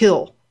do we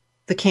kill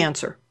the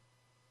cancer?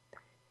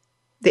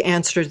 The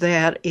answer to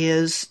that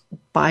is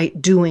by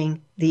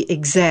doing the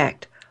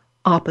exact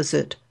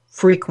opposite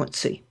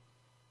frequency.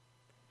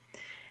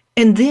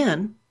 And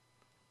then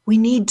we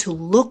need to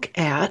look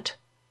at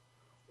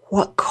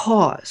what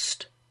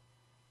caused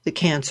the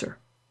cancer.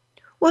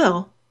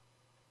 Well,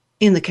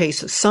 in the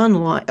case of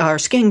sunlight or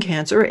skin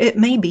cancer, it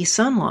may be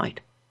sunlight.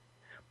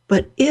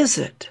 But is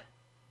it?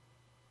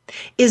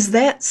 Is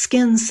that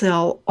skin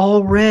cell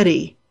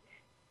already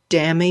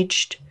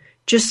damaged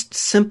just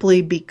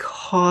simply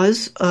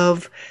because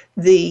of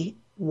the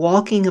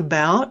walking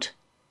about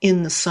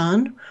in the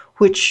sun,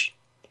 which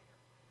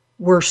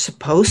we're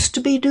supposed to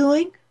be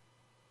doing?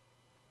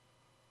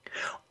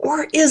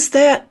 Or is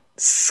that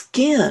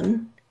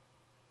skin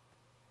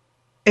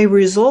a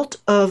result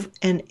of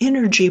an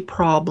energy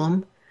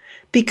problem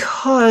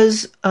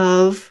because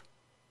of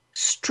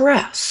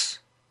stress?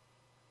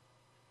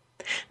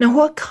 Now,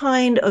 what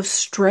kind of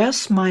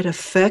stress might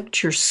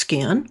affect your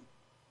skin?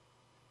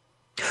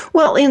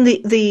 Well, in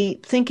the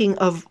thinking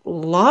of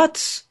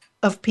lots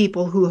of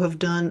people who have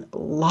done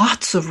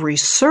lots of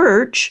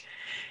research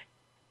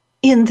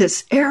in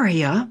this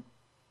area,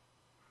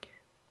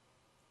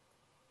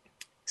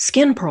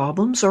 skin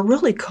problems are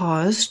really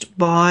caused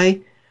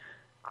by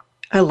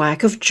a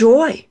lack of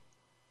joy.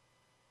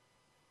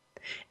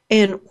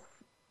 And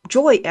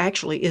joy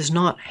actually is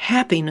not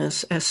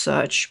happiness as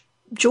such.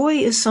 Joy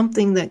is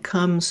something that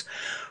comes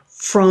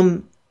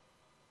from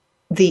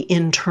the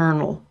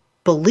internal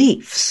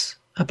beliefs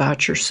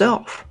about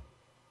yourself.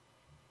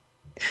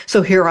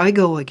 So here I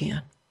go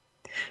again,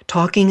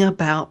 talking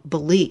about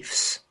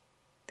beliefs.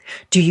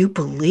 Do you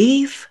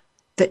believe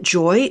that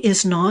joy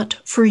is not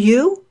for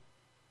you?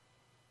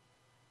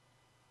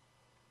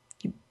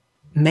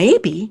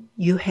 Maybe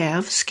you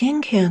have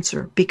skin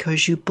cancer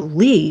because you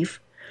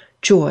believe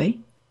joy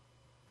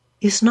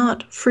is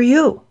not for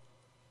you.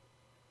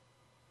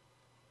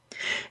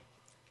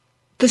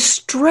 The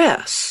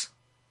stress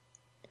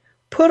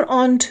put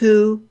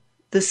onto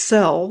the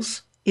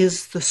cells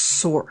is the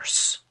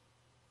source.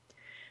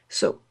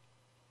 So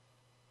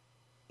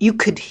you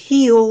could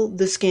heal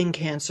the skin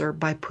cancer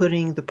by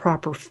putting the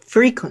proper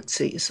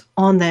frequencies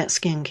on that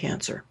skin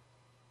cancer.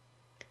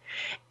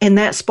 And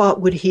that spot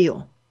would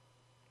heal.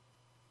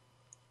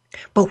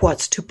 But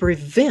what's to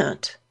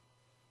prevent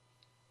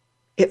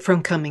it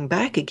from coming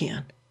back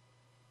again?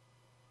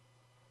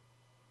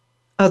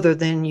 Other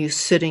than you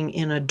sitting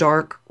in a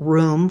dark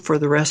room for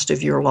the rest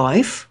of your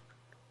life.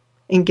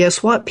 And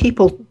guess what?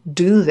 People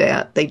do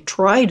that. They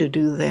try to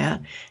do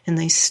that, and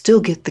they still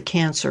get the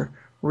cancer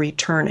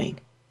returning.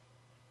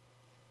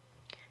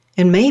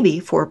 And maybe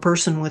for a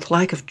person with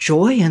lack of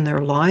joy in their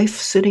life,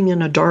 sitting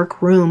in a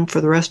dark room for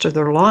the rest of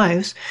their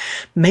lives,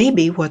 may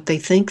be what they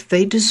think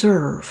they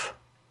deserve.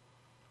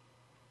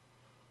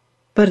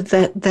 But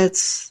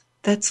that's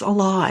a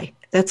lie.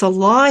 That's a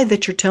lie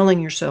that you're telling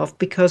yourself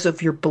because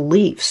of your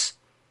beliefs.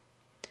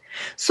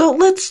 So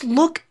let's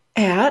look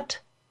at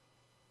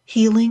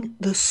healing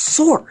the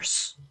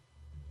source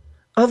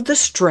of the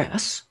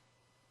stress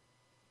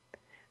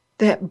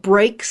that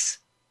breaks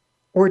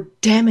or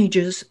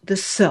damages the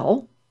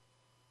cell.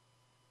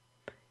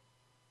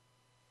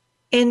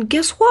 And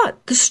guess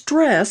what? The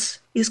stress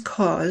is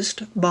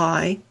caused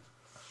by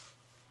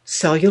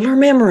cellular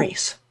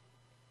memories.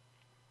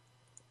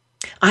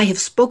 I have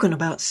spoken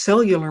about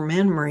cellular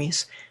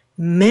memories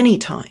many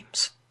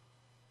times.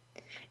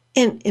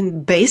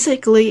 And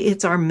basically,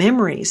 it's our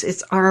memories,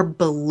 it's our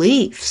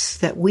beliefs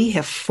that we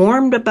have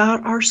formed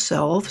about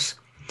ourselves,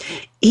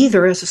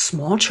 either as a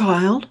small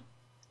child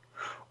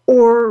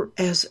or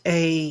as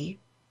an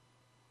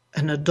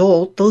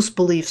adult. Those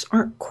beliefs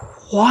aren't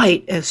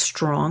quite as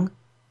strong.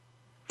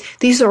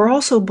 These are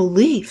also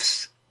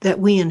beliefs that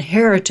we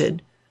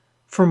inherited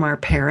from our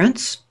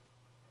parents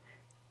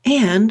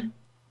and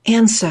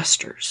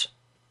ancestors.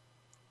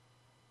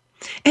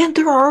 And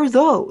there are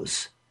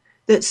those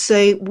that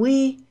say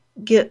we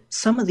get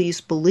some of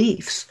these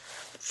beliefs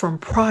from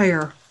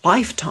prior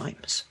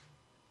lifetimes.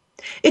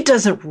 It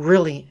doesn't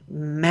really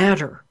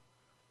matter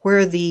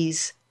where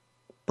these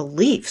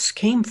beliefs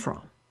came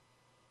from.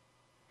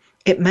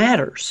 It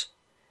matters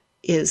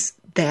is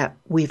that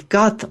we've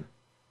got them.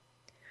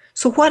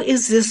 So what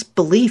is this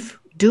belief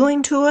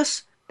doing to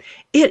us?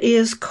 It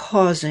is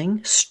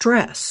causing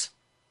stress.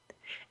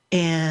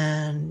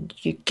 And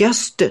you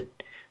guessed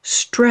it,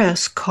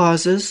 stress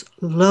causes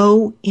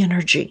low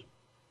energy.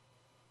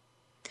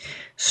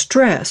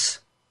 Stress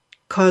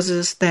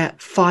causes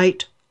that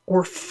fight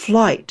or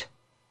flight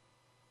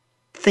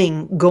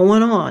thing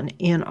going on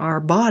in our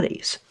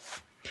bodies.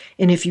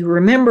 And if you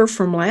remember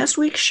from last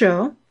week's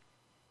show,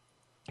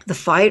 the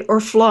fight or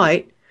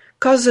flight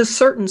causes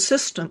certain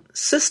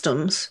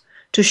systems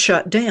to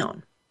shut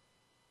down,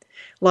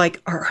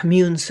 like our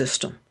immune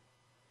system,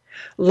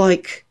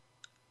 like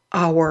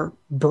our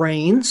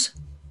brains,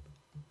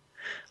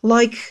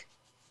 like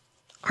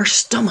our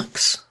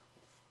stomachs.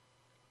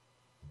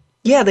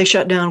 Yeah, they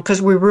shut down because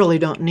we really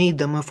don't need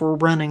them if we're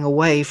running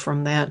away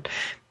from that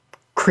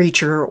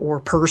creature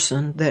or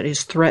person that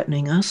is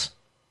threatening us.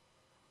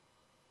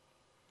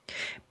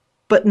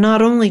 But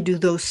not only do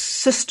those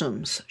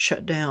systems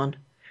shut down,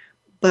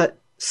 but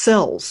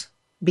cells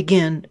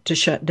begin to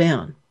shut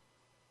down.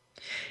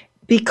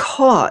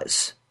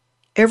 Because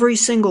every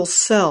single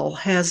cell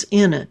has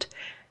in it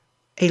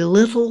a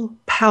little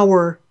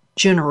power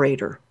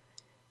generator,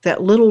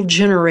 that little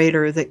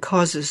generator that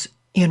causes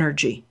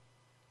energy.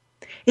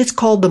 It's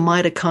called the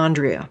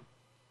mitochondria.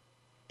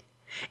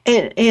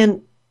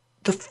 And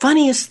the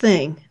funniest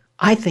thing,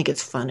 I think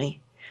it's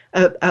funny,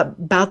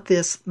 about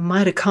this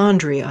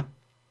mitochondria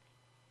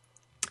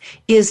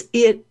is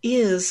it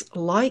is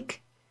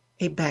like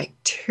a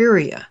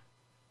bacteria.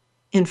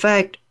 In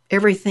fact,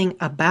 everything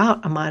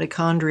about a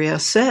mitochondria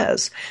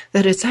says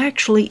that it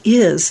actually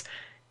is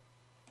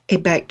a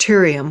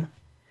bacterium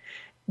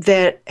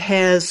that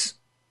has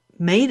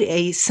made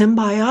a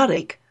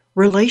symbiotic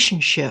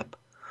relationship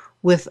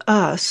with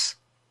us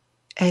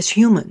as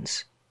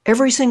humans.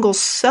 Every single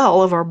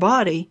cell of our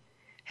body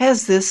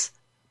has this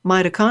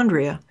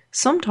mitochondria,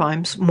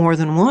 sometimes more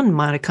than one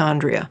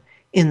mitochondria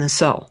in the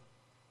cell.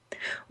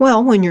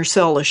 Well, when your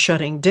cell is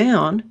shutting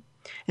down,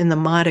 and the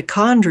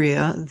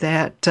mitochondria,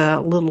 that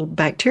little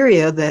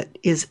bacteria that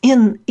is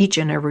in each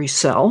and every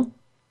cell,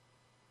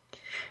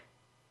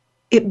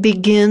 it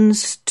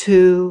begins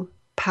to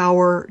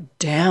power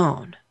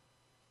down.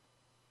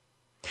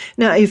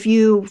 Now, if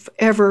you've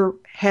ever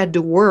had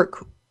to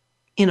work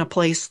in a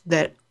place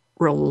that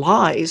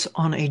relies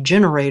on a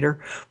generator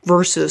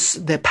versus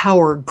the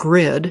power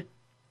grid,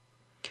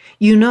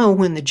 you know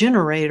when the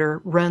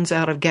generator runs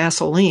out of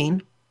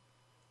gasoline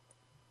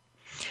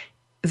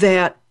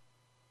that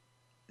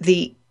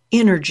the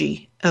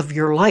energy of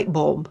your light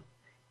bulb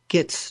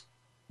gets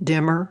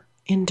dimmer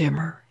and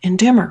dimmer and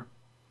dimmer.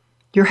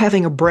 You're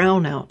having a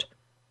brownout.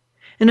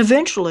 And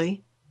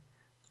eventually,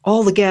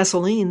 all the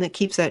gasoline that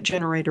keeps that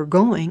generator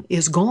going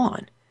is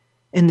gone,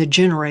 and the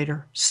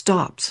generator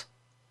stops.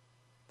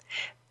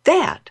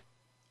 That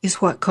is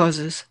what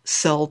causes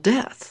cell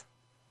death.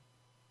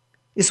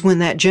 is when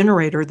that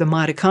generator, the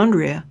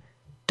mitochondria,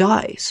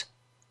 dies.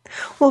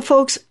 Well,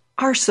 folks,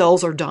 our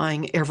cells are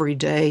dying every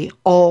day,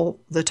 all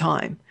the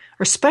time,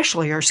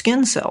 especially our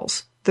skin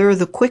cells. They're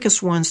the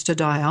quickest ones to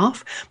die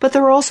off, but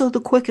they're also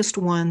the quickest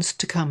ones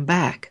to come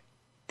back.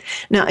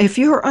 Now, if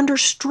you're under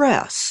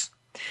stress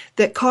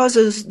that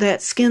causes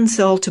that skin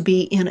cell to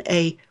be in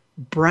a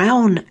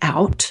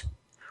brownout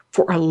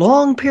for a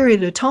long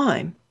period of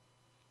time,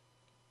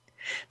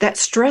 that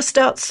stressed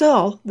out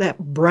cell,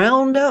 that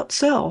browned out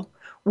cell,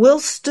 will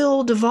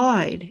still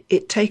divide.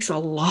 It takes a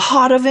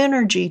lot of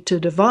energy to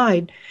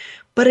divide,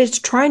 but it's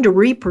trying to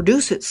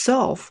reproduce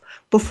itself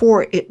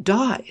before it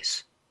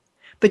dies.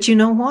 But you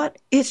know what?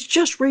 It's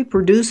just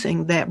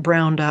reproducing that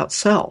browned out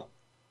cell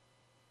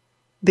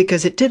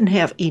because it didn't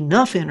have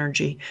enough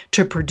energy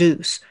to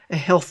produce a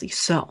healthy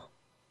cell.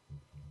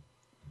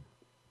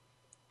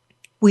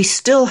 We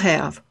still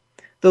have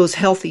those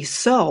healthy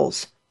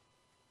cells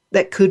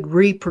that could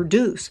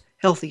reproduce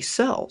healthy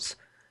cells,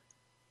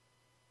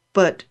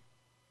 but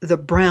the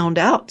browned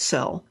out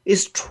cell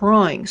is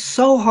trying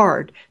so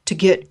hard to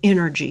get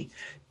energy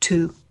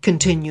to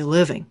continue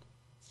living.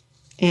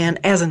 And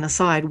as an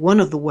aside, one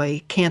of the way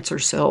cancer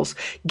cells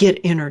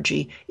get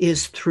energy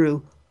is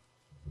through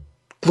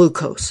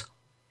glucose,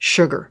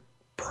 sugar,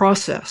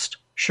 processed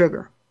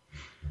sugar.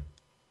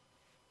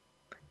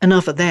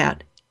 Enough of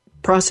that.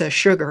 Processed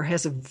sugar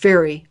has a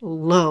very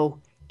low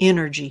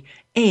energy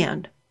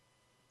and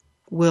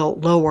will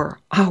lower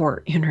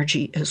our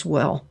energy as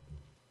well.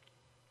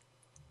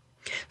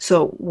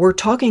 So we're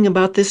talking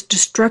about this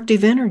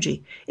destructive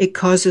energy. It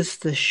causes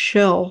the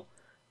shell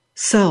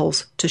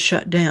cells to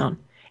shut down,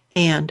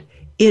 and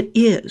it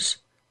is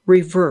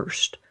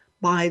reversed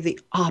by the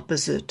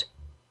opposite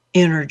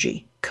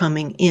energy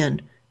coming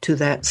in to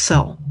that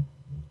cell.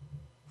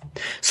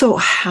 So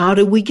how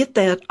do we get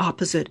that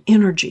opposite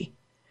energy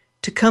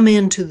to come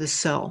into the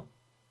cell?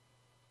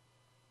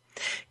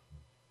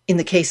 In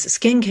the case of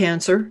skin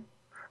cancer,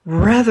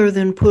 rather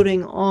than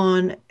putting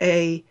on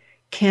a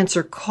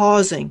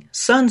cancer-causing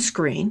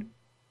sunscreen,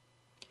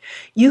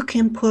 you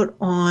can put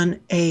on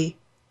a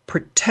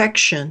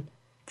protection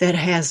that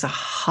has a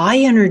high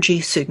energy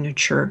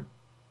signature,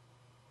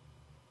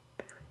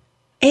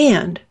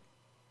 and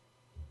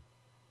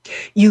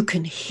you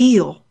can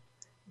heal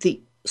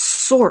the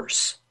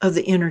source of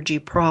the energy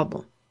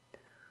problem,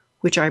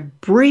 which I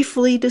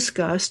briefly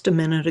discussed a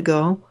minute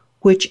ago,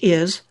 which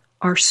is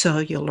our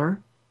cellular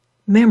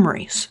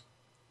memories.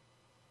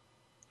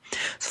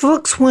 So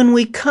folks, when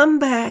we come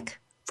back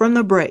from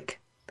the break,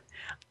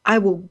 I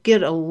will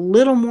get a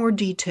little more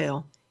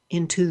detail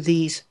into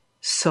these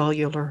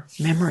cellular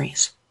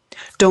memories.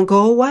 Don't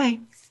go away.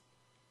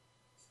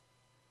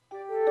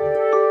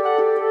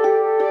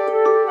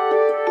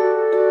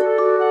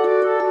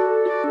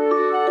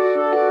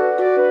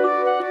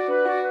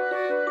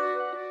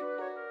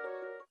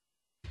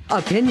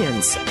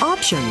 Opinions,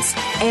 options,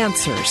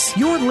 answers.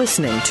 You're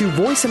listening to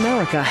Voice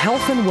America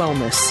Health and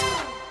Wellness.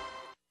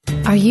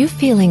 Are you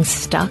feeling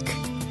stuck?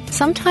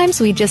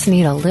 Sometimes we just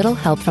need a little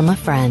help from a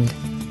friend.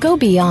 Go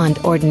beyond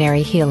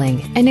ordinary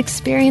healing and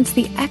experience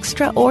the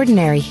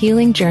extraordinary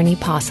healing journey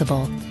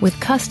possible with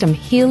custom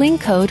Healing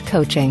Code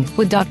coaching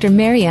with Dr.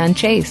 Marianne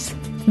Chase.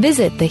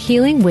 Visit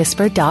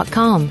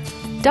thehealingwhisper.com.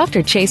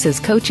 Dr. Chase's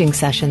coaching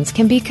sessions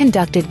can be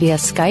conducted via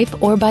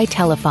Skype or by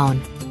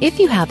telephone. If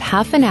you have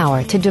half an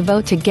hour to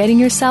devote to getting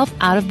yourself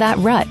out of that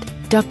rut,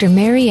 Dr.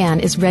 Marianne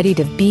is ready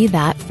to be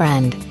that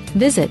friend.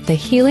 Visit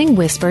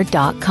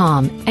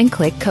thehealingwhisper.com and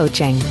click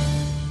coaching.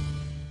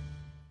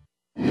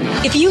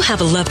 If you have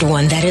a loved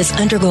one that is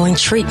undergoing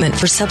treatment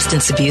for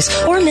substance abuse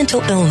or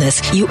mental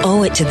illness, you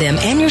owe it to them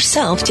and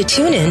yourself to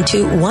tune in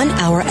to 1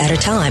 Hour at a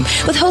Time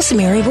with host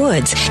Mary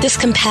Woods. This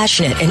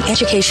compassionate and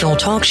educational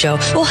talk show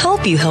will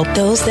help you help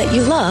those that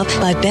you love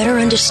by better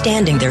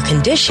understanding their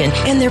condition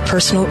and their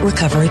personal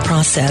recovery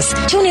process.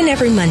 Tune in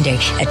every Monday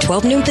at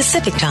 12 noon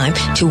Pacific Time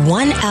to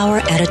 1 Hour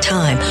at a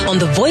Time on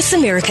the Voice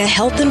America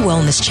Health and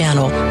Wellness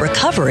channel.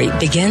 Recovery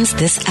begins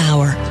this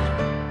hour.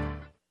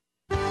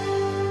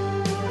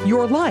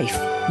 Your life,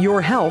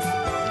 your health,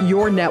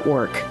 your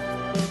network.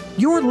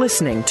 You're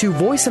listening to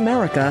Voice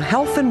America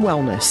Health and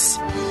Wellness.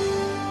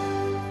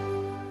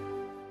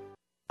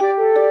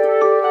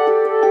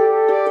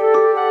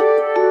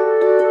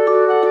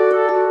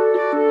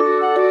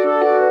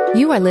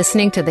 You are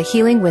listening to The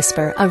Healing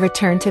Whisper, A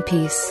Return to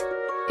Peace.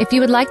 If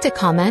you would like to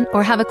comment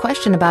or have a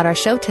question about our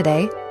show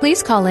today,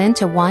 please call in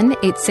to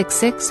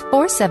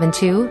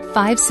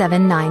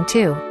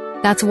 1-866-472-5792.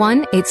 That's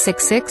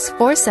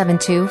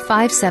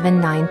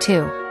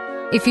 1-866-472-5792.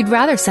 If you'd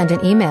rather send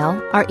an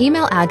email, our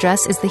email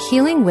address is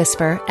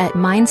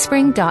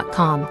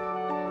thehealingwhisper@mindspring.com.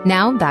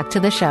 Now back to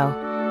the show.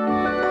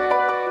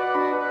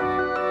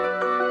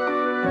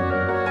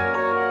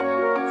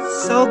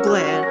 So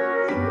glad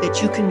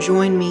that you can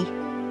join me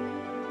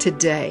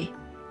today.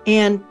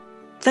 And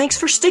thanks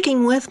for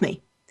sticking with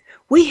me.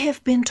 We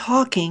have been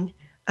talking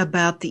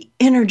about the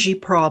energy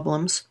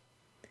problems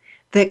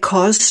that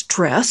cause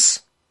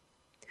stress,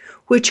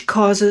 which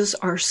causes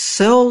our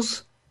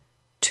cells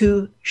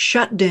to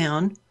shut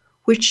down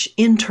which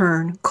in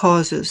turn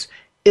causes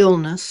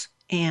illness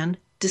and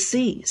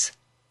disease.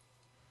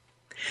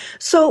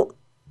 So,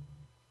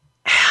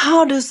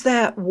 how does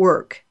that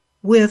work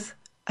with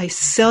a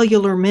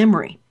cellular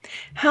memory?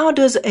 How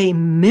does a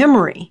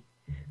memory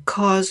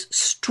cause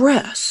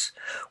stress,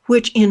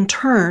 which in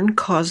turn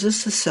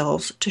causes the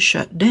cells to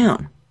shut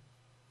down?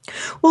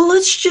 Well,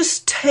 let's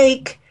just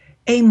take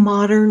a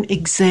modern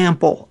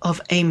example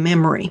of a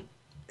memory.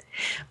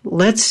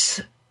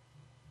 Let's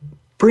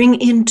bring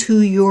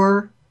into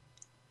your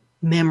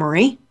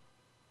memory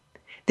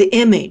the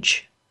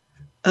image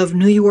of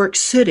New York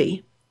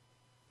City,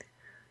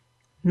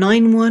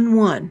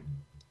 9/11,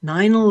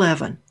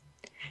 9/11,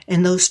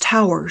 and those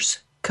towers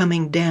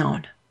coming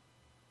down.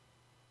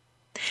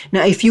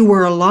 Now, if you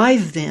were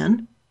alive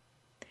then,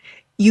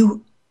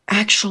 you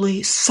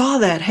actually saw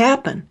that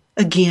happen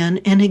again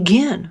and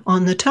again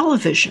on the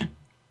television.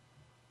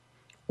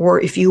 Or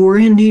if you were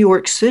in New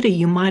York City,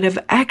 you might have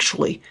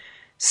actually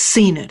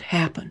seen it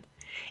happen.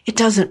 It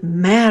doesn't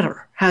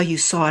matter how you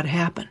saw it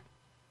happen.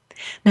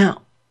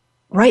 Now,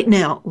 right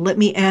now, let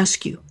me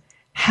ask you,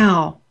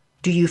 how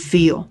do you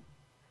feel?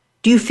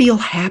 Do you feel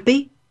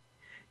happy?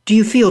 Do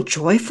you feel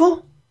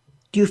joyful?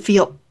 Do you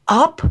feel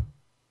up?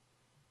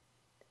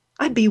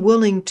 I'd be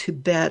willing to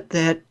bet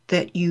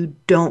that you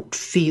don't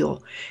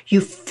feel.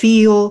 You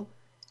feel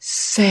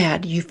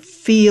sad. You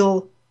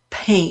feel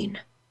pain.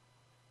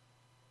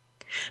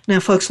 Now,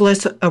 folks,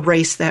 let's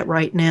erase that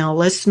right now.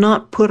 Let's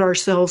not put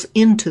ourselves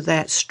into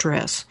that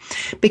stress,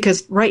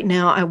 because right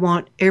now I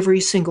want every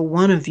single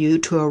one of you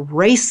to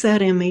erase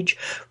that image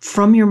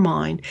from your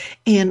mind,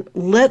 and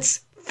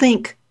let's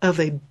think of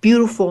a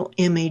beautiful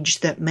image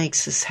that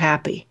makes us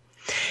happy.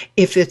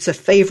 If it's a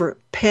favorite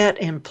pet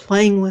and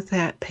playing with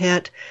that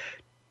pet,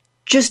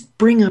 just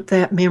bring up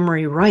that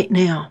memory right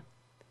now.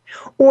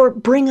 Or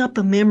bring up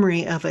a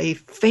memory of a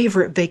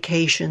favorite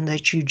vacation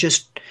that you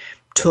just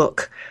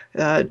took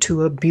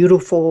to a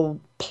beautiful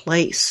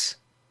place.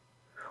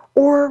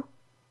 Or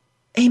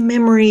a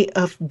memory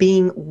of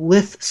being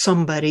with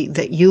somebody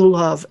that you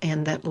love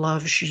and that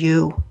loves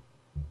you.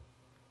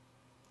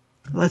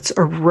 Let's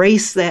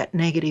erase that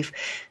negative.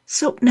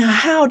 So now,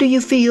 how do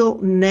you feel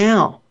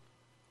now?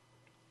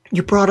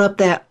 You brought up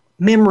that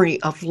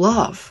memory of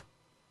love.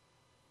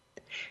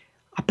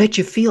 I bet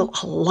you feel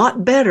a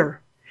lot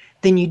better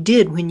than you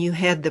did when you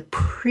had the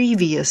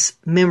previous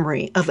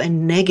memory of a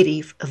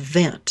negative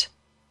event.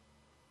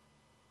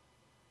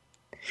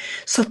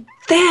 So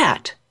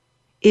that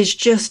is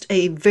just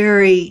a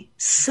very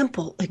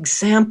simple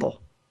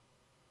example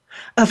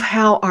of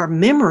how our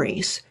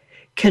memories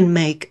can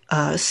make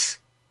us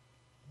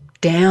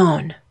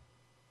down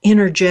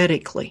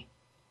energetically.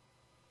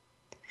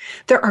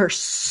 There are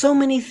so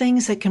many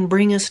things that can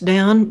bring us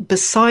down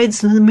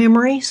besides the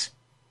memories.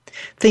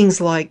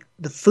 Things like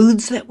the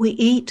foods that we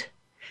eat,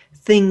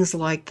 things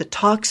like the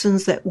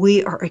toxins that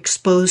we are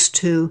exposed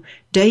to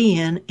day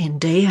in and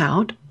day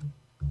out,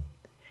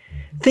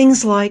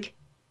 things like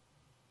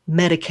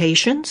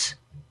medications,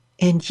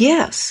 and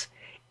yes,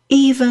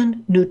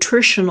 even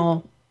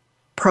nutritional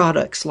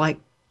products like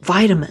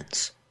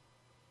vitamins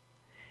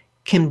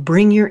can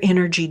bring your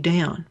energy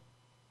down.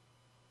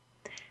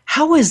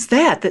 How is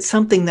that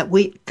something that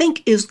we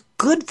think is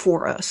good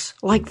for us,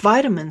 like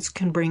vitamins,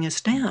 can bring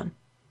us down?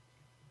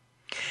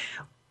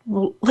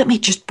 Well, let me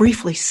just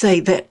briefly say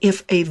that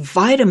if a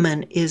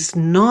vitamin is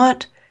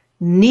not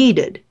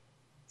needed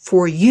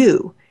for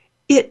you,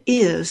 it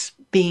is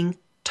being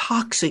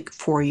toxic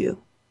for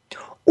you.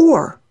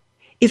 Or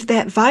if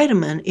that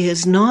vitamin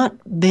is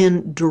not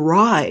been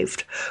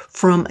derived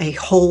from a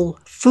whole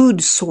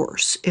food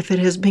source, if it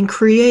has been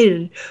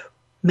created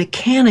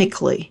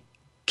mechanically,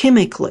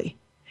 chemically,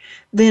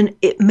 then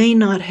it may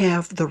not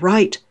have the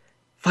right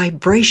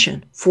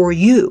vibration for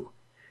you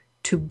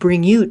to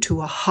bring you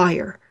to a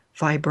higher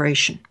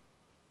vibration.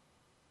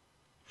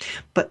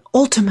 But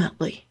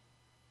ultimately,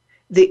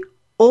 the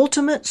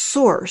ultimate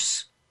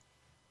source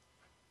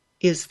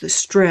is the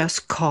stress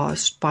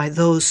caused by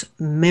those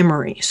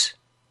memories.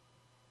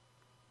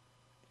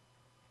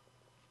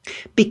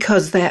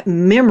 Because that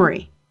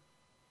memory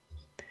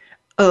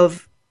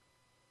of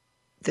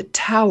the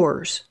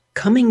towers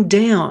coming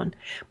down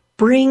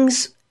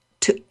brings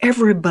to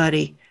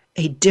everybody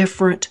a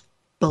different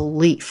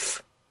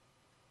belief.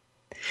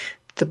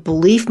 The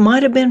belief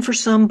might have been for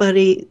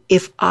somebody,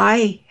 if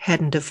I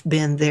hadn't have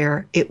been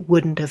there, it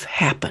wouldn't have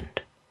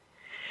happened.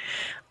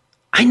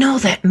 I know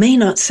that may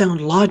not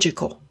sound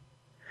logical,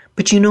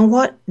 but you know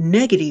what?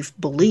 Negative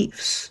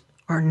beliefs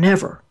are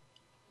never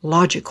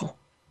logical.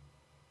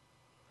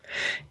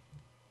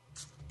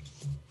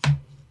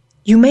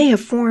 You may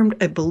have formed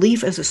a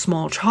belief as a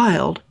small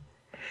child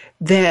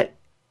that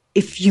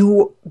if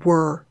you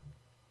were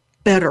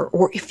better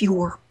or if you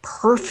were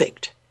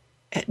perfect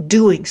at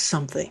doing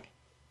something,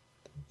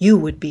 you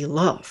would be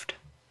loved.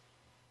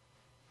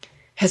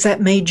 Has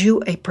that made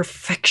you a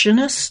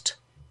perfectionist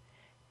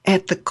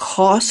at the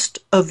cost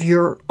of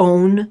your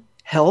own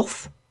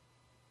health?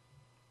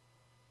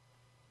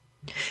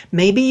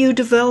 Maybe you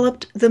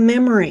developed the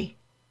memory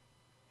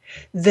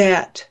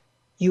that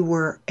you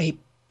were a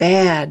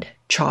bad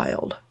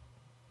child.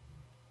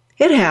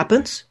 It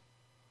happens.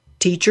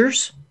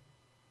 Teachers,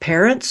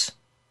 parents,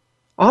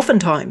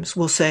 oftentimes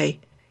will say,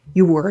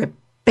 you were a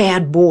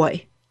bad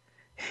boy.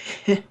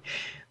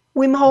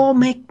 We all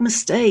make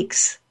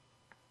mistakes,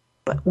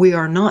 but we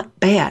are not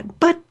bad.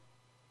 But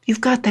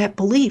you've got that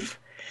belief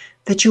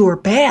that you are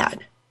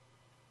bad.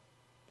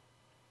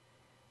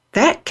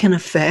 That can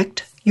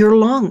affect your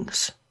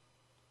lungs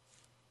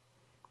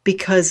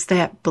because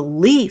that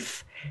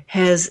belief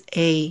has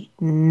a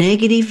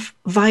negative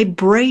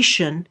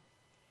vibration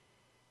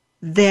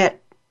that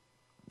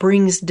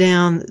brings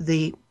down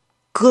the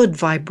good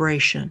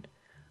vibration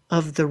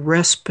of the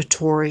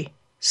respiratory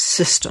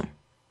system.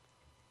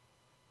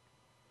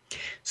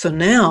 So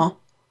now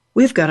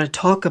we've got to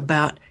talk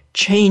about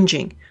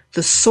changing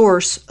the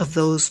source of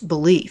those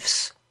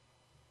beliefs.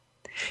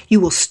 You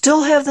will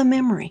still have the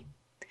memory,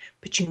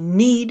 but you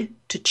need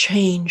to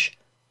change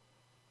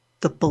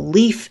the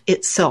belief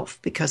itself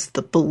because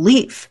the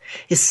belief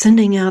is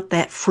sending out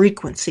that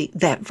frequency,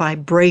 that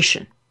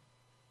vibration.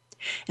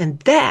 And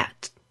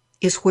that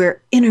is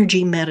where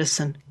energy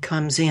medicine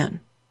comes in.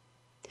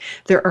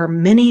 There are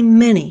many,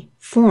 many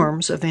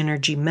forms of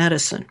energy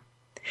medicine.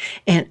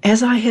 And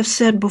as I have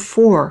said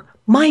before,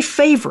 my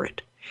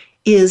favorite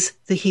is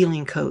the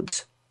healing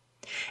codes.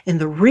 And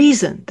the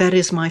reason that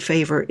is my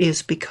favorite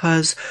is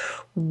because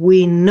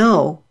we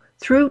know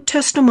through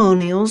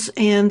testimonials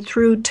and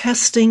through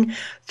testing,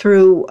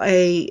 through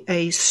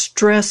a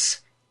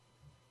stress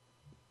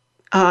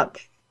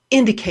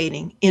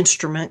indicating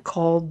instrument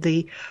called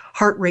the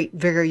heart rate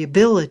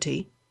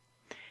variability,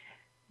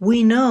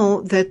 we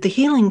know that the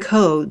healing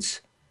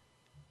codes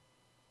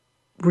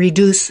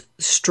reduce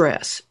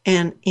stress,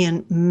 and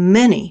in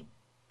many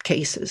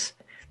cases,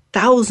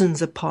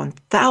 thousands upon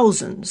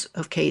thousands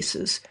of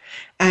cases,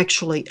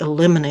 actually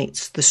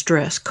eliminates the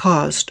stress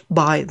caused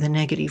by the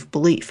negative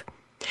belief.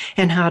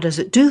 And how does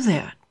it do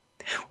that?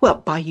 Well,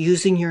 by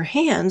using your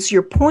hands,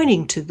 you're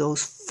pointing to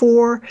those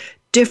 4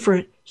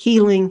 different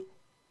healing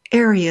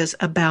areas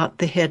about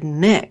the head and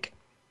neck.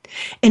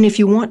 And if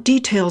you want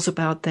details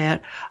about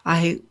that,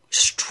 I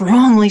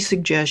strongly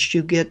suggest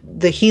you get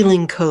the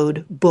Healing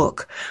Code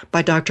book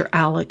by Dr.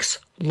 Alex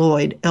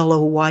Lloyd,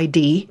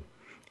 L-O-Y-D,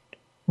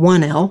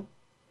 1L.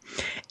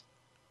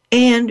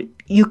 And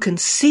you can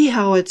see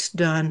how it's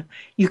done.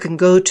 You can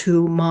go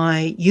to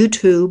my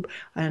YouTube,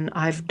 and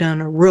I've done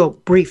a real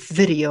brief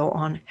video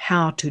on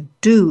how to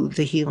do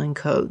the healing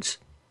codes.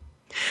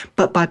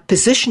 But by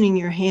positioning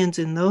your hands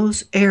in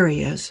those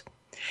areas,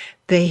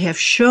 they have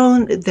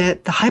shown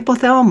that the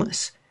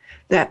hypothalamus,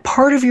 that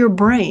part of your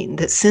brain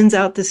that sends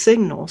out the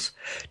signals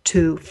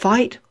to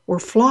fight or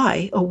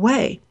fly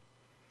away,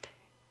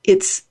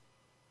 it's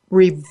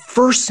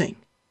reversing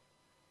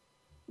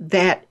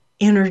that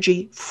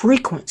energy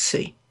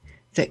frequency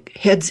that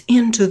heads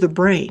into the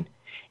brain.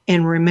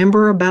 And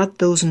remember about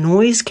those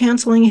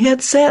noise-canceling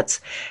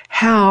headsets,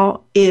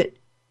 how it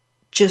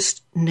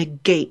just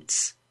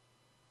negates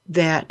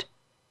that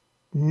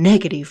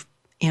negative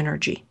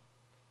energy.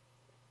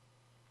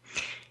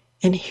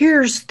 And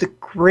here's the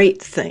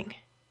great thing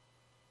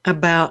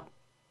about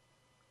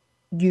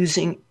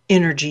using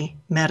energy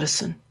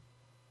medicine.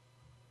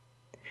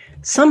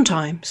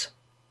 Sometimes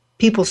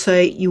people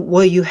say,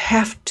 you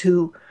have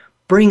to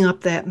bring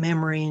up that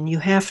memory and you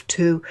have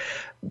to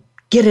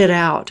get it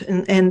out.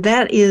 And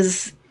that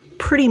is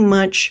pretty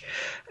much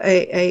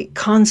a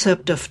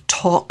concept of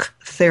talk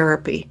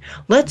therapy.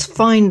 Let's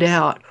find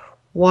out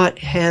what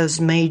has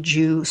made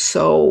you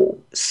so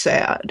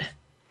sad.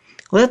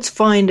 Let's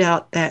find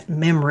out that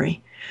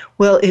memory.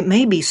 Well, it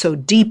may be so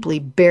deeply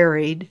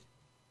buried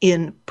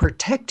in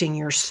protecting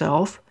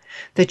yourself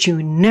that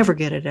you never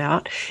get it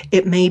out.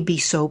 It may be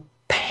so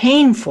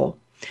painful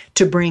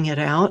to bring it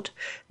out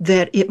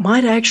that it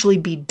might actually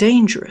be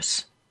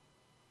dangerous.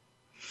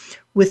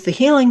 With the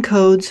healing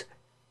codes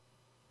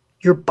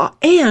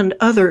and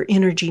other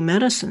energy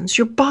medicines,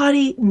 your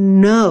body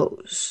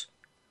knows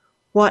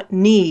what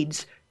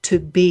needs to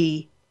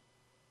be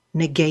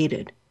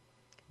negated.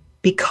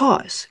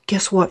 Because,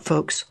 guess what,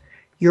 folks?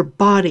 Your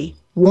body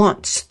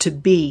wants to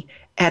be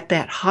at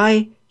that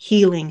high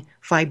healing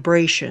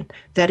vibration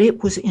that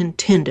it was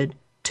intended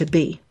to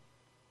be.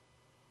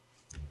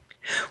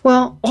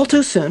 Well, all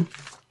too soon,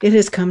 it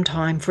has come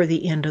time for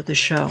the end of the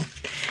show.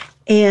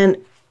 And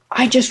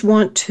I just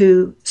want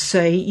to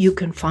say you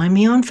can find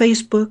me on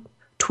Facebook,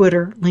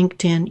 Twitter,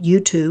 LinkedIn,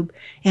 YouTube,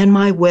 and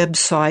my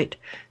website,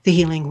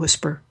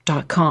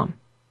 thehealingwhisper.com.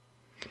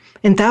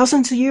 And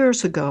thousands of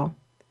years ago,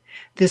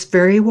 this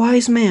very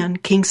wise man,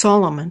 King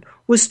Solomon,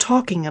 was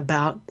talking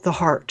about the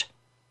heart.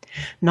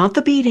 Not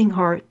the beating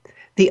heart,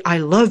 the I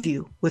love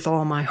you with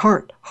all my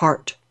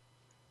heart.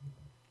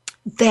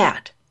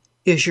 That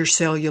is your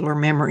cellular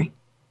memory.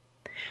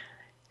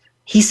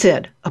 He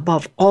said,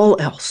 above all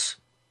else,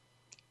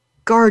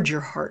 guard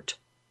your heart,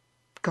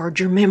 guard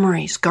your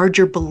memories, guard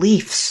your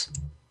beliefs,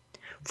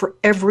 for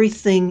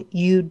everything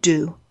you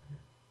do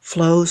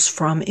flows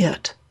from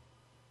it.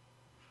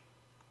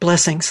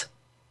 Blessings.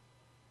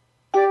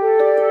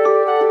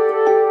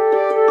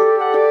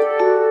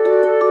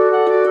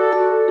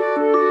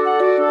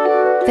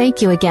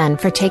 Thank you again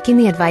for taking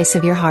the advice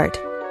of your heart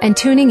and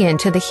tuning in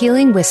to the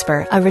Healing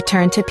Whisper, A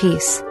Return to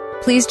Peace.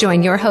 Please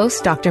join your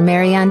host, Dr.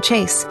 Marianne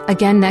Chase,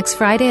 again next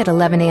Friday at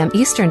 11 a.m.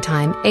 Eastern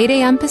Time, 8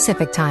 a.m.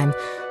 Pacific Time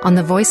on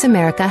the Voice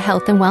America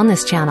Health and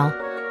Wellness Channel.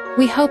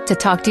 We hope to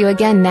talk to you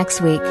again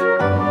next week.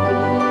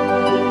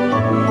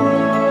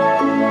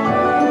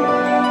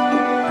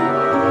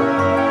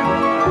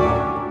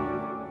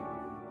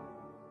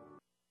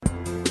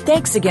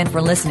 Thanks again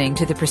for listening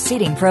to the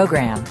preceding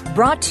program,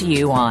 brought to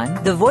you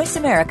on the Voice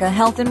America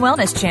Health and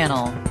Wellness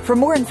Channel. For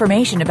more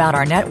information about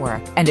our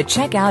network and to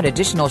check out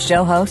additional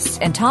show hosts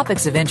and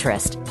topics of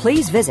interest,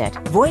 please visit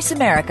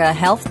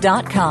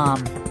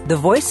voiceamericahealth.com. The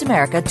Voice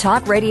America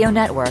Talk Radio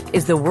Network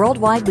is the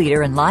worldwide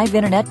leader in live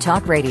Internet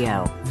talk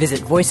radio.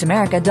 Visit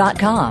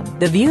voiceamerica.com.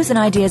 The views and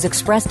ideas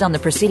expressed on the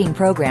preceding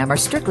program are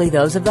strictly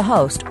those of the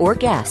host or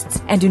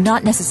guests and do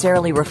not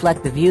necessarily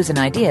reflect the views and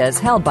ideas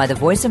held by the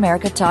Voice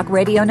America Talk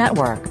Radio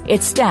Network,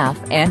 its staff,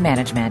 and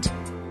management.